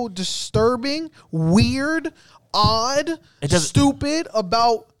so disturbing, weird, odd, doesn't- stupid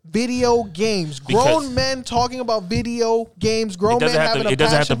about video games. Because- Grown men talking about video games. Grown men having a It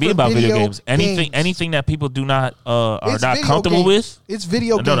doesn't have to passion be for about video games. Anything that people do not are It's not video comfortable games. with. It's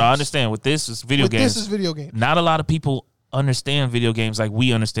video games. No, I understand. With this, it's video With games. this is video games. Not a lot of people understand video games like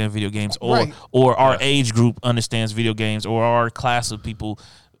we understand video games, or Right. or our age group understands video games, or our class of people.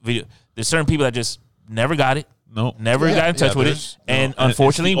 There's certain people that just never got it. No. Never got in touch with it, and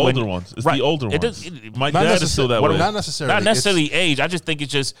unfortunately, it's the older ones. It's the older ones. My Not dad is still that way. Not necessarily. not necessarily age. I just think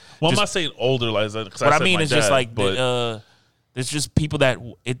it's just. Well, I'm just- not saying older, like that. what I mean is just like but there's just people that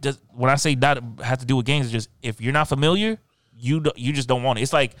it does. When I say not have to do with games, it's just if you're not familiar, you just don't want it.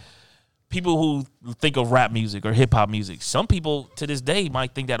 It's like people who think of rap music or hip hop music. Some people to this day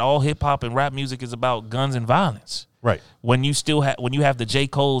might think that all hip hop and rap music is about guns and violence. Right. When you have the J.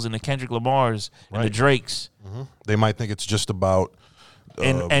 Coles and the Kendrick Lamars and the Drakes. They might think it's just about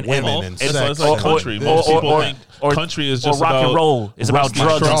And women and it's, sex. it's like country. Most people think country is just rock about and roll. It's about rusty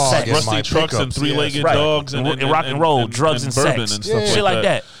drugs and trucks, sex. Yes, my rusty trucks and pickups, three-legged yes. Right. dogs And rock and roll, drugs and bourbon sex. and stuff Shit like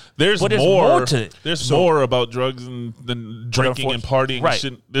that. There's But there's more more to it. There's more about drugs than drinking and partying. Right.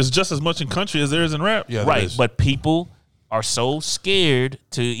 Shit. There's just as much in country as there is in rap. Yeah, there Right, is. but people are so scared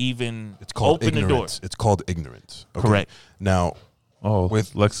to even It's called open ignorance. the door. It's called ignorance. Okay? Correct. Now, Oh,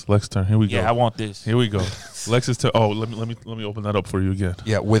 With- Lex turn. Here we go. Yeah, I want this. Here we go. Lex's turn. Oh, let me open that up for you again.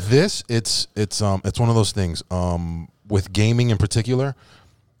 yeah, with this, it's one of those things. With gaming in particular,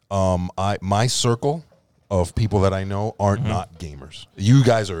 my circle of people that I know aren't not gamers. You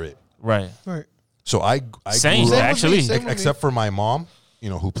guys are it. Right. Right. So I Same, grew up, actually. Same with me. except for my mom,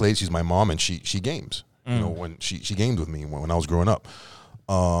 who plays. She's my mom, and she games. When she gamed with me when I was growing up.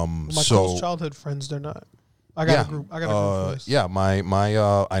 My close childhood friends, they're not. I got a group. I got a group for this. Yeah,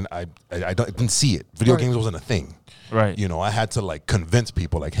 I didn't see it. Video Right. games wasn't a thing. Right. I had to convince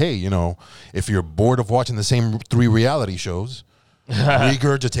people hey, if you're bored of watching the same 3 reality shows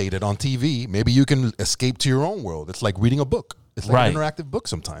regurgitated on TV, maybe you can escape to your own world. It's like reading a book. It's like an Right. interactive book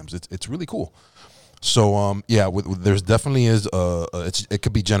sometimes. It's really cool. So there's definitely is it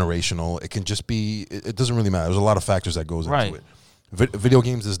could be generational. It can just be. It doesn't really matter. There's a lot of factors that goes Right. into it. Video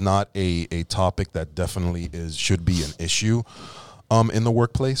games is not a topic that definitely should be an issue in the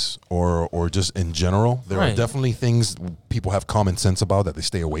workplace or just in general. There are definitely things people have common sense about that they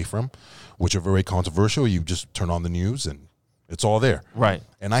stay away from, which are very controversial. You just turn on the news and it's all there. Right.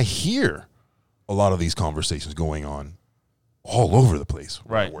 And I hear a lot of these conversations going on all over the place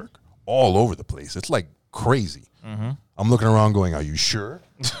where I work. All over the place. It's like crazy. I'm looking around going, are you sure?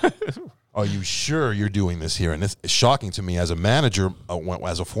 Are you sure you're doing this here? And it's shocking to me as a manager,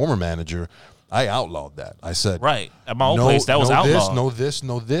 as a former manager, I outlawed that. I said, right. At my old place, that was outlawed. No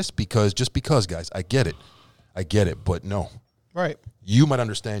this, because guys, I get it, but no. Right. You might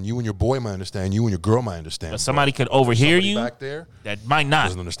understand, you and your boy might understand, you and your girl might understand. But somebody could overhear you back there that might not.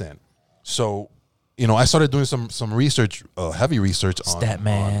 Doesn't understand. So, I started doing some research, heavy research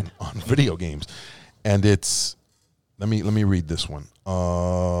on video games. And it's, let me read this one.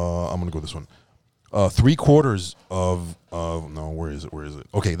 I'm going to go this one. 3/4 of no, where is it?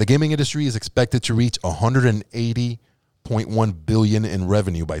 Okay, the gaming industry is expected to reach 180.1 billion in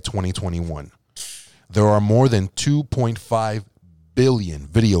revenue by 2021. There are more than 2.5 billion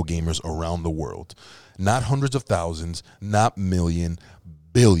video gamers around the world. Not hundreds of thousands, not million,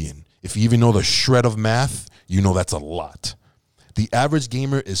 billion. If you even know the shred of math, you know that's a lot. The average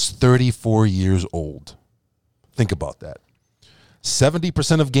gamer is 34 years old. Think about that.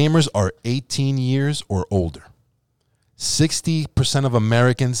 70% of gamers are 18 years or older. 60% of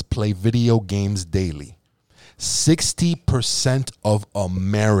Americans play video games daily. 60% of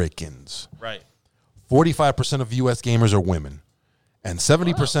Americans. Right. 45% of U.S. gamers are women. And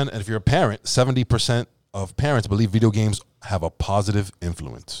 70%, and if you're a parent, 70% of parents believe video games have a positive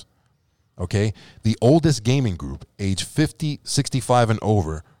influence. Okay? The oldest gaming group, age 50, 65 and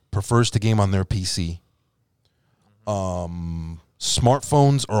over, prefers to game on their PC.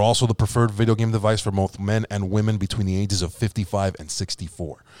 Smartphones are also the preferred video game device for both men and women between the ages of 55 and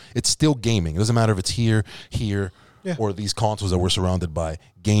 64. It's still gaming. It doesn't matter if it's here, or these consoles that we're surrounded by.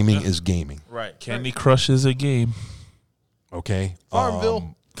 Gaming is gaming. Right. Candy Crush is a game. Okay?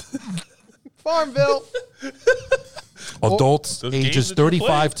 Farmville. Farmville. Adults Those ages games that you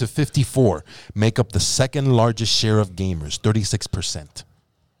 35 to 54 make up the second largest share of gamers, 36%.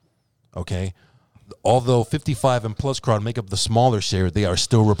 Okay? Although 55 and plus crowd make up the smaller share, they are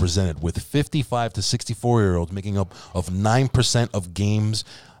still represented, with 55 to 64-year-olds making up of 9% of games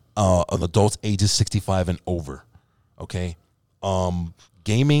of adults ages 65 and over. Okay?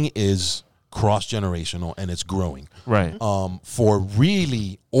 Gaming is cross-generational, and it's growing. Right. For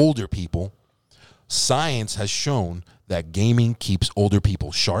really older people, science has shown that gaming keeps older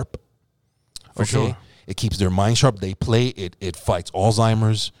people sharp. For sure. It keeps their mind sharp. They play it. It fights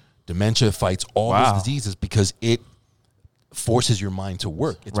Alzheimer's, dementia, fights all those diseases because it forces your mind to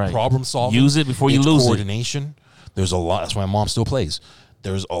work. It's problem solving. Use it before you lose coordination. There's a lot. That's why my mom still plays.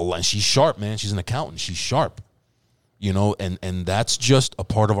 There's a lot. She's sharp, man. She's an accountant. She's sharp. And that's just a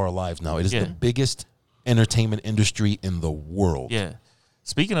part of our lives now. It is the biggest entertainment industry in the world. Yeah.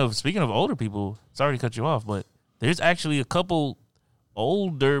 Speaking of older people, sorry to cut you off, but there's actually a couple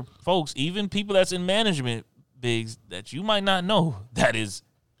older folks, even people that's in management bigs, that you might not know that is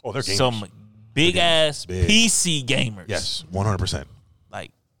they're gamers. some big ass PC gamers. Yes, 100%. Like,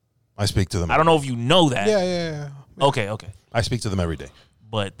 I speak to them. I don't know if you know that. Yeah. Okay. I speak to them every day.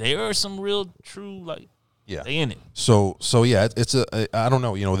 But there are some real true, like, they in it. So yeah, it's I don't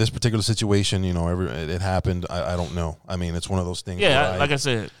know. This particular situation, it happened. I don't know. I mean, it's one of those things. Yeah, like I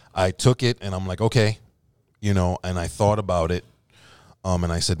said, I took it and I'm like, okay, and I thought about it,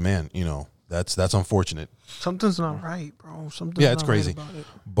 and I said, man, that's unfortunate. Something's not right, bro. Something's it's not crazy. Right about it.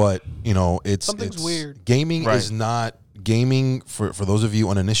 But Something's weird. Gaming is not gaming for those of you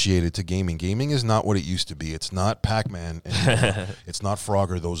uninitiated to gaming. Gaming is not what it used to be. It's not Pac-Man. It's not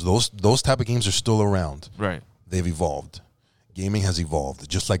Frogger. Those type of games are still around. right. They've evolved. Gaming has evolved,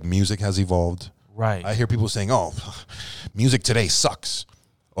 just like music has evolved. Right. I hear people saying, "Oh, music today sucks."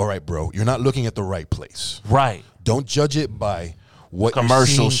 All right, bro, you're not looking at the right place. Right. Don't judge it by what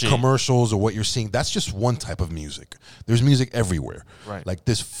Commercial you're shit. seeing, commercials, or what you're seeing. That's just one type of music. There's music everywhere. Right. Like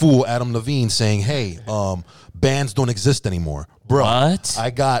this fool Adam Levine saying, "Hey, bands don't exist anymore." Bro, What?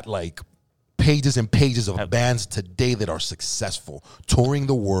 I got like pages and pages of bands today that are successful, touring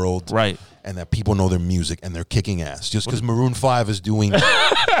the world, Right. and that people know their music and they're kicking ass. Just because Maroon 5 is doing,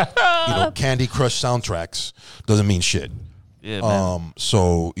 Candy Crush soundtracks doesn't mean shit. Yeah, man.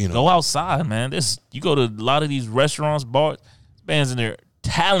 So Go outside, man. You go to a lot of these restaurants, bars, bands in there,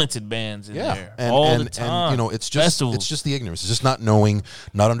 talented bands in there all the time. And it's just Festivals. it's just the ignorance. It's just not knowing,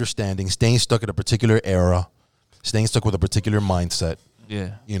 not understanding, staying stuck at a particular era, staying stuck with a particular mindset.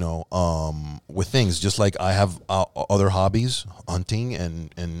 Yeah. You know, with things just like I have other hobbies, hunting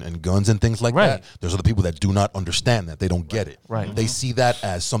and guns and things like Right. that. There's other people that do not understand that. They don't get it. Right. They see that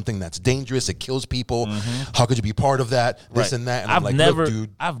as something that's dangerous. It kills people. How could you be part of that? This Right. and that. And I've I'm like, never, look,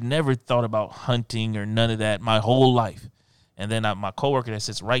 dude. I've never thought about hunting or none of that my whole life. And then my coworker that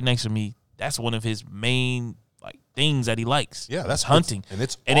sits right next to me, that's one of his main like things that he likes. Yeah, that's hunting, and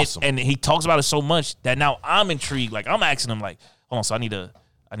it's awesome. and he talks about it so much that now I'm intrigued. Like I'm asking him, like, hold on, so I need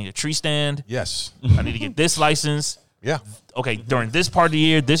a tree stand. Yes. I need to get this license. Yeah. Okay, during this part of the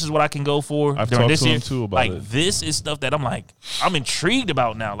year, this is what I can go for. I've during talked this to him year, too about like it. this is stuff that I'm like, I'm intrigued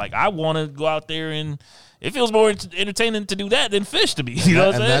about now. Like I want to go out there and it feels more entertaining to do that than fish to me. You know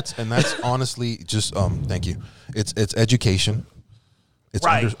what I'm saying? That's honestly just thank you. It's education. It's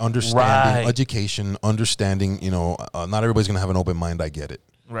Right. understanding, Right. education, understanding. You know, not everybody's gonna have an open mind. I get it.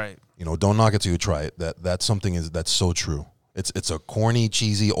 Right. You know, don't knock it till you try it. That's something that's so true. It's a corny,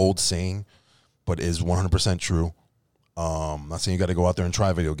 cheesy old saying, but is 100% true. Not saying you got to go out there and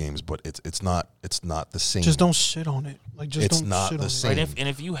try video games, but it's not the same. Just don't shit on it. Like just It's don't not shit the on same. it. And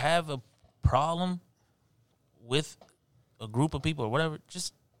if you have a problem with a group of people or whatever,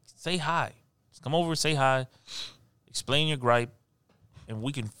 just say hi. Just come over and say hi. Explain your gripe, and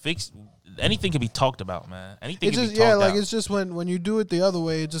we can fix. Anything can be talked about, man. Anything It can just be talked like out. it's just when you do it the other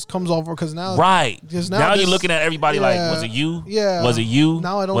way, it just comes off because now Right. because Now you're this- looking at everybody like, yeah, was it you? Yeah. Was it you?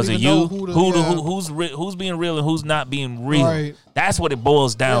 Now I don't was even it you? know Who's being real and who's not being real? Right. That's what it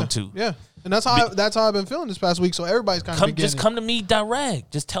boils down yeah, to. Yeah, and that's how I've been feeling this past week. So everybody's kind of Just come to me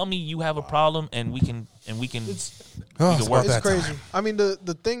direct. Just tell me you have a problem, and we can Oh, we can it's work about It's that crazy. time. I mean,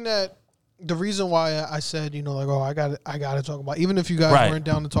 the thing that the reason why I said, you know, like, oh, I got to talk about, even if you guys Right. weren't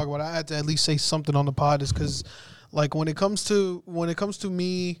down to talk about it, I had to at least say something on the pod is because, like, when it comes to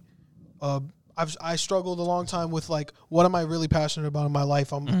me, I struggled a long time with like, what am I really passionate about in my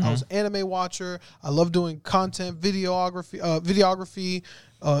life? I was an anime watcher. I love doing content, videography,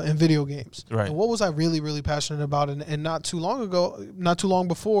 and video games. Right. And what was I really, really passionate about? And not too long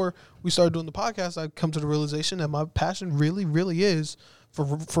before we started doing the podcast, I come to the realization that my passion really, really is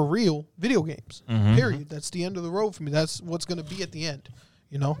for real video games. Period. That's the end of the road for me. That's what's going to be at the end.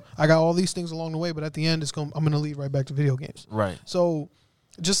 You know, I got all these things along the way, but at the end, I'm going to lead right back to video games. right. So,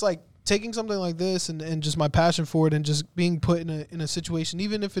 just like taking something like this and just my passion for it and just being put in a situation,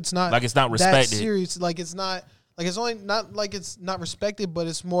 even if it's not Like it's not that respected. serious, like it's not like it's only not like it's not respected, but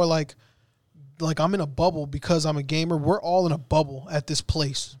it's more like I'm in a bubble because I'm a gamer. We're all in a bubble at this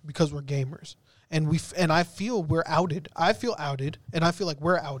place because we're gamers, and I feel we're outed. I feel outed, and I feel like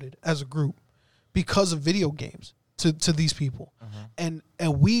we're outed as a group because of video games to these people, and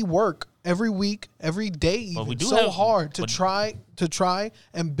we work every week, every day, But we even do so have- hard to but- try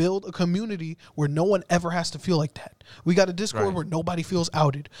and build a community where no one ever has to feel like that. We got a Discord Right. where nobody feels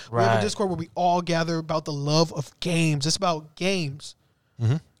outed. We have Right. a Discord where we all gather about the love of games. It's about games.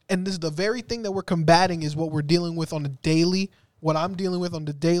 And this is the very thing that we're combating is what we're dealing with on the daily, what I'm dealing with on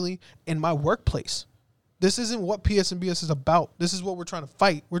the daily in my workplace. This isn't what PSNBS is about. This is what we're trying to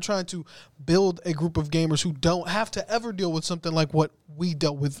fight. We're trying to build a group of gamers who don't have to ever deal with something like what we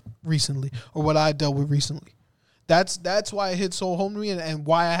dealt with recently or what I dealt with recently. That's why it hit so home to me and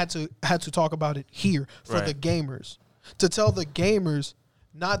why I had to talk about it here for Right. the gamers. To tell the gamers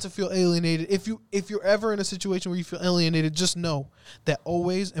not to feel alienated. If you're ever in a situation where you feel alienated, just know that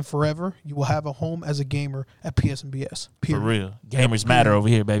always and forever you will have a home as a gamer at PSNBS. For Period. real. Gamers matter over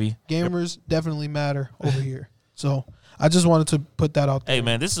here, baby. Gamers definitely matter over here. So I just wanted to put that out there. Hey,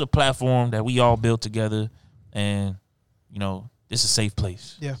 man, this is a platform that we all built together, and, you know, this is a safe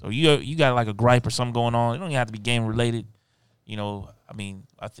place. Yeah. So you got like a gripe or something going on. It don't even have to be game related. You know, I mean,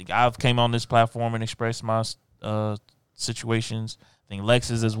 I think I've came on this platform and expressed my situations. I think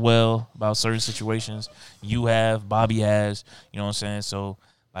Lexus as well about certain situations. You have, Bobby has, you know what I'm saying? So,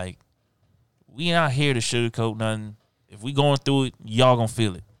 like, we not here to sugarcoat nothing. If we going through it, y'all gonna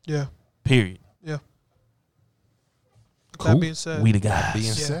feel it. Yeah. Period. Yeah. With Cool. that being said, We the guys. Being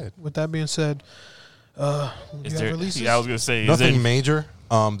yeah, said, with that being said, you Is have there, releases? yeah, I was gonna say, is nothing there, major.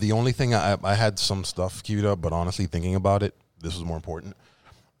 The only thing I had some stuff queued up, but honestly, thinking about it, this was more important.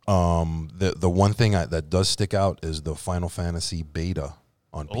 The one thing that does stick out is the Final Fantasy beta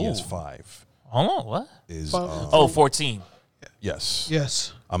on PS5. hold on, what? Is Final- 14. yes,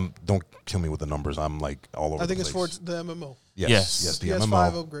 Yes. don't kill me with the numbers. I'm like all over. I think the it's for place. the MMO. Yes, the PS5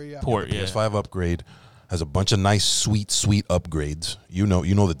 MMO upgrade, yeah. Port, yeah. PS5 upgrade has a bunch of nice, sweet upgrades. You know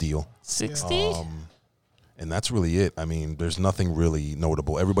the deal. 60? And that's really it. I mean, there's nothing really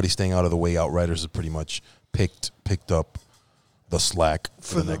notable. Everybody's staying out of the way. Outriders is pretty much picked up. the slack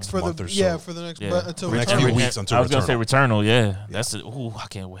for the next month or so. Yeah, for the next until the next Returnal. few weeks until I was gonna say Returnal. Returnal. Yeah, that's it. Ooh, I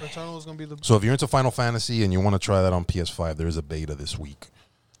can't wait. Returnal is gonna be the So if you're into Final Fantasy and you want to try that on PS5, there is a beta this week.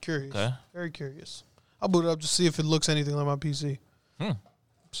 curious. Okay. Very curious. I'll boot it up to see if it looks anything like my PC.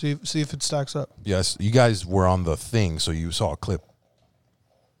 See if it stacks up. Yes, you guys were on the thing, so you saw a clip.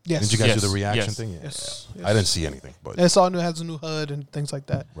 Yes. Didn't you guys Yes. do the reaction Yes. thing? Yeah. Yes. I didn't see anything, but And it's all new. It has a new HUD and things like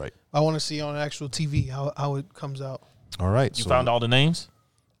that. right. I want to see on actual TV how it comes out. All right. You found all the names?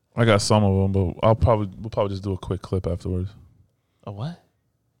 I got some of them, but we'll probably just do a quick clip afterwards. Oh, what?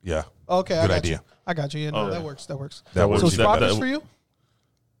 Yeah. Okay, Good I got idea. you. I got you. Yeah, no, Oh, that yeah. works. That works. That was- So works. that- Sprockets that- for you?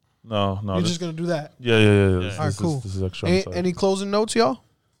 No, You're this- just gonna do that. yeah. All right, This cool. This is extra. on the side. Any closing notes, y'all?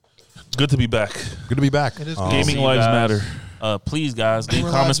 Good to be back. Good to be back. It is Gaming See you lives guys. matter. Please, guys, leave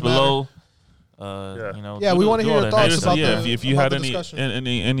Gamer comments lives matter. below. Yeah. You know, Yeah, do we the- wanna do hear all your that thoughts nice about stuff. yeah, the- if you about had the any discussion.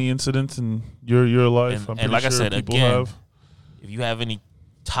 any incidents in your life, And- I'm and pretty like I sure said, people again, have. if you have any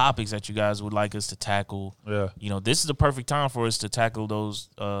topics that you guys would like us to tackle, Yeah. you know, this is the perfect time for us to tackle those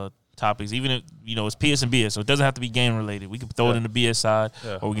topics. Even if, you know, it's PS and BS, so it doesn't have to be game related. We can throw it in the BS side,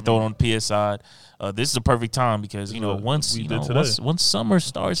 Yeah. or we can throw it on the PS side. This is the perfect time because, you know, what once we you did know today. once summer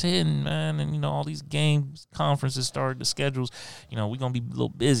starts hitting, man, and you know all these games conferences start, the schedules, you know, we're gonna be a little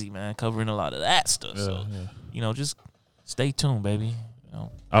busy, man, covering a lot of that stuff. So you know, just stay tuned, baby. You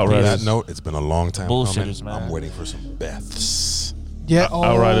know, Outright. On that note, it's been a long time Bullshitters, coming. man. I'm waiting for some Beths. Yeah.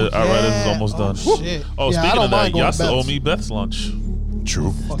 Outriders is almost done. Shit. Oh, yeah, I speaking don't of that, mind going Yasa to owe Beth's. me Beth's lunch.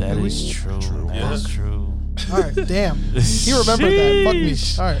 True. that do we? is true. That is true. All right, damn. He remembered that. Fuck me.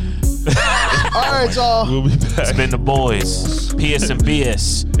 All right. All right, y'all. We'll be back. It's been the boys, PS and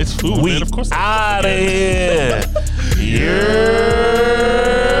BS. It's food, We man. Of course. out of here. Yeah.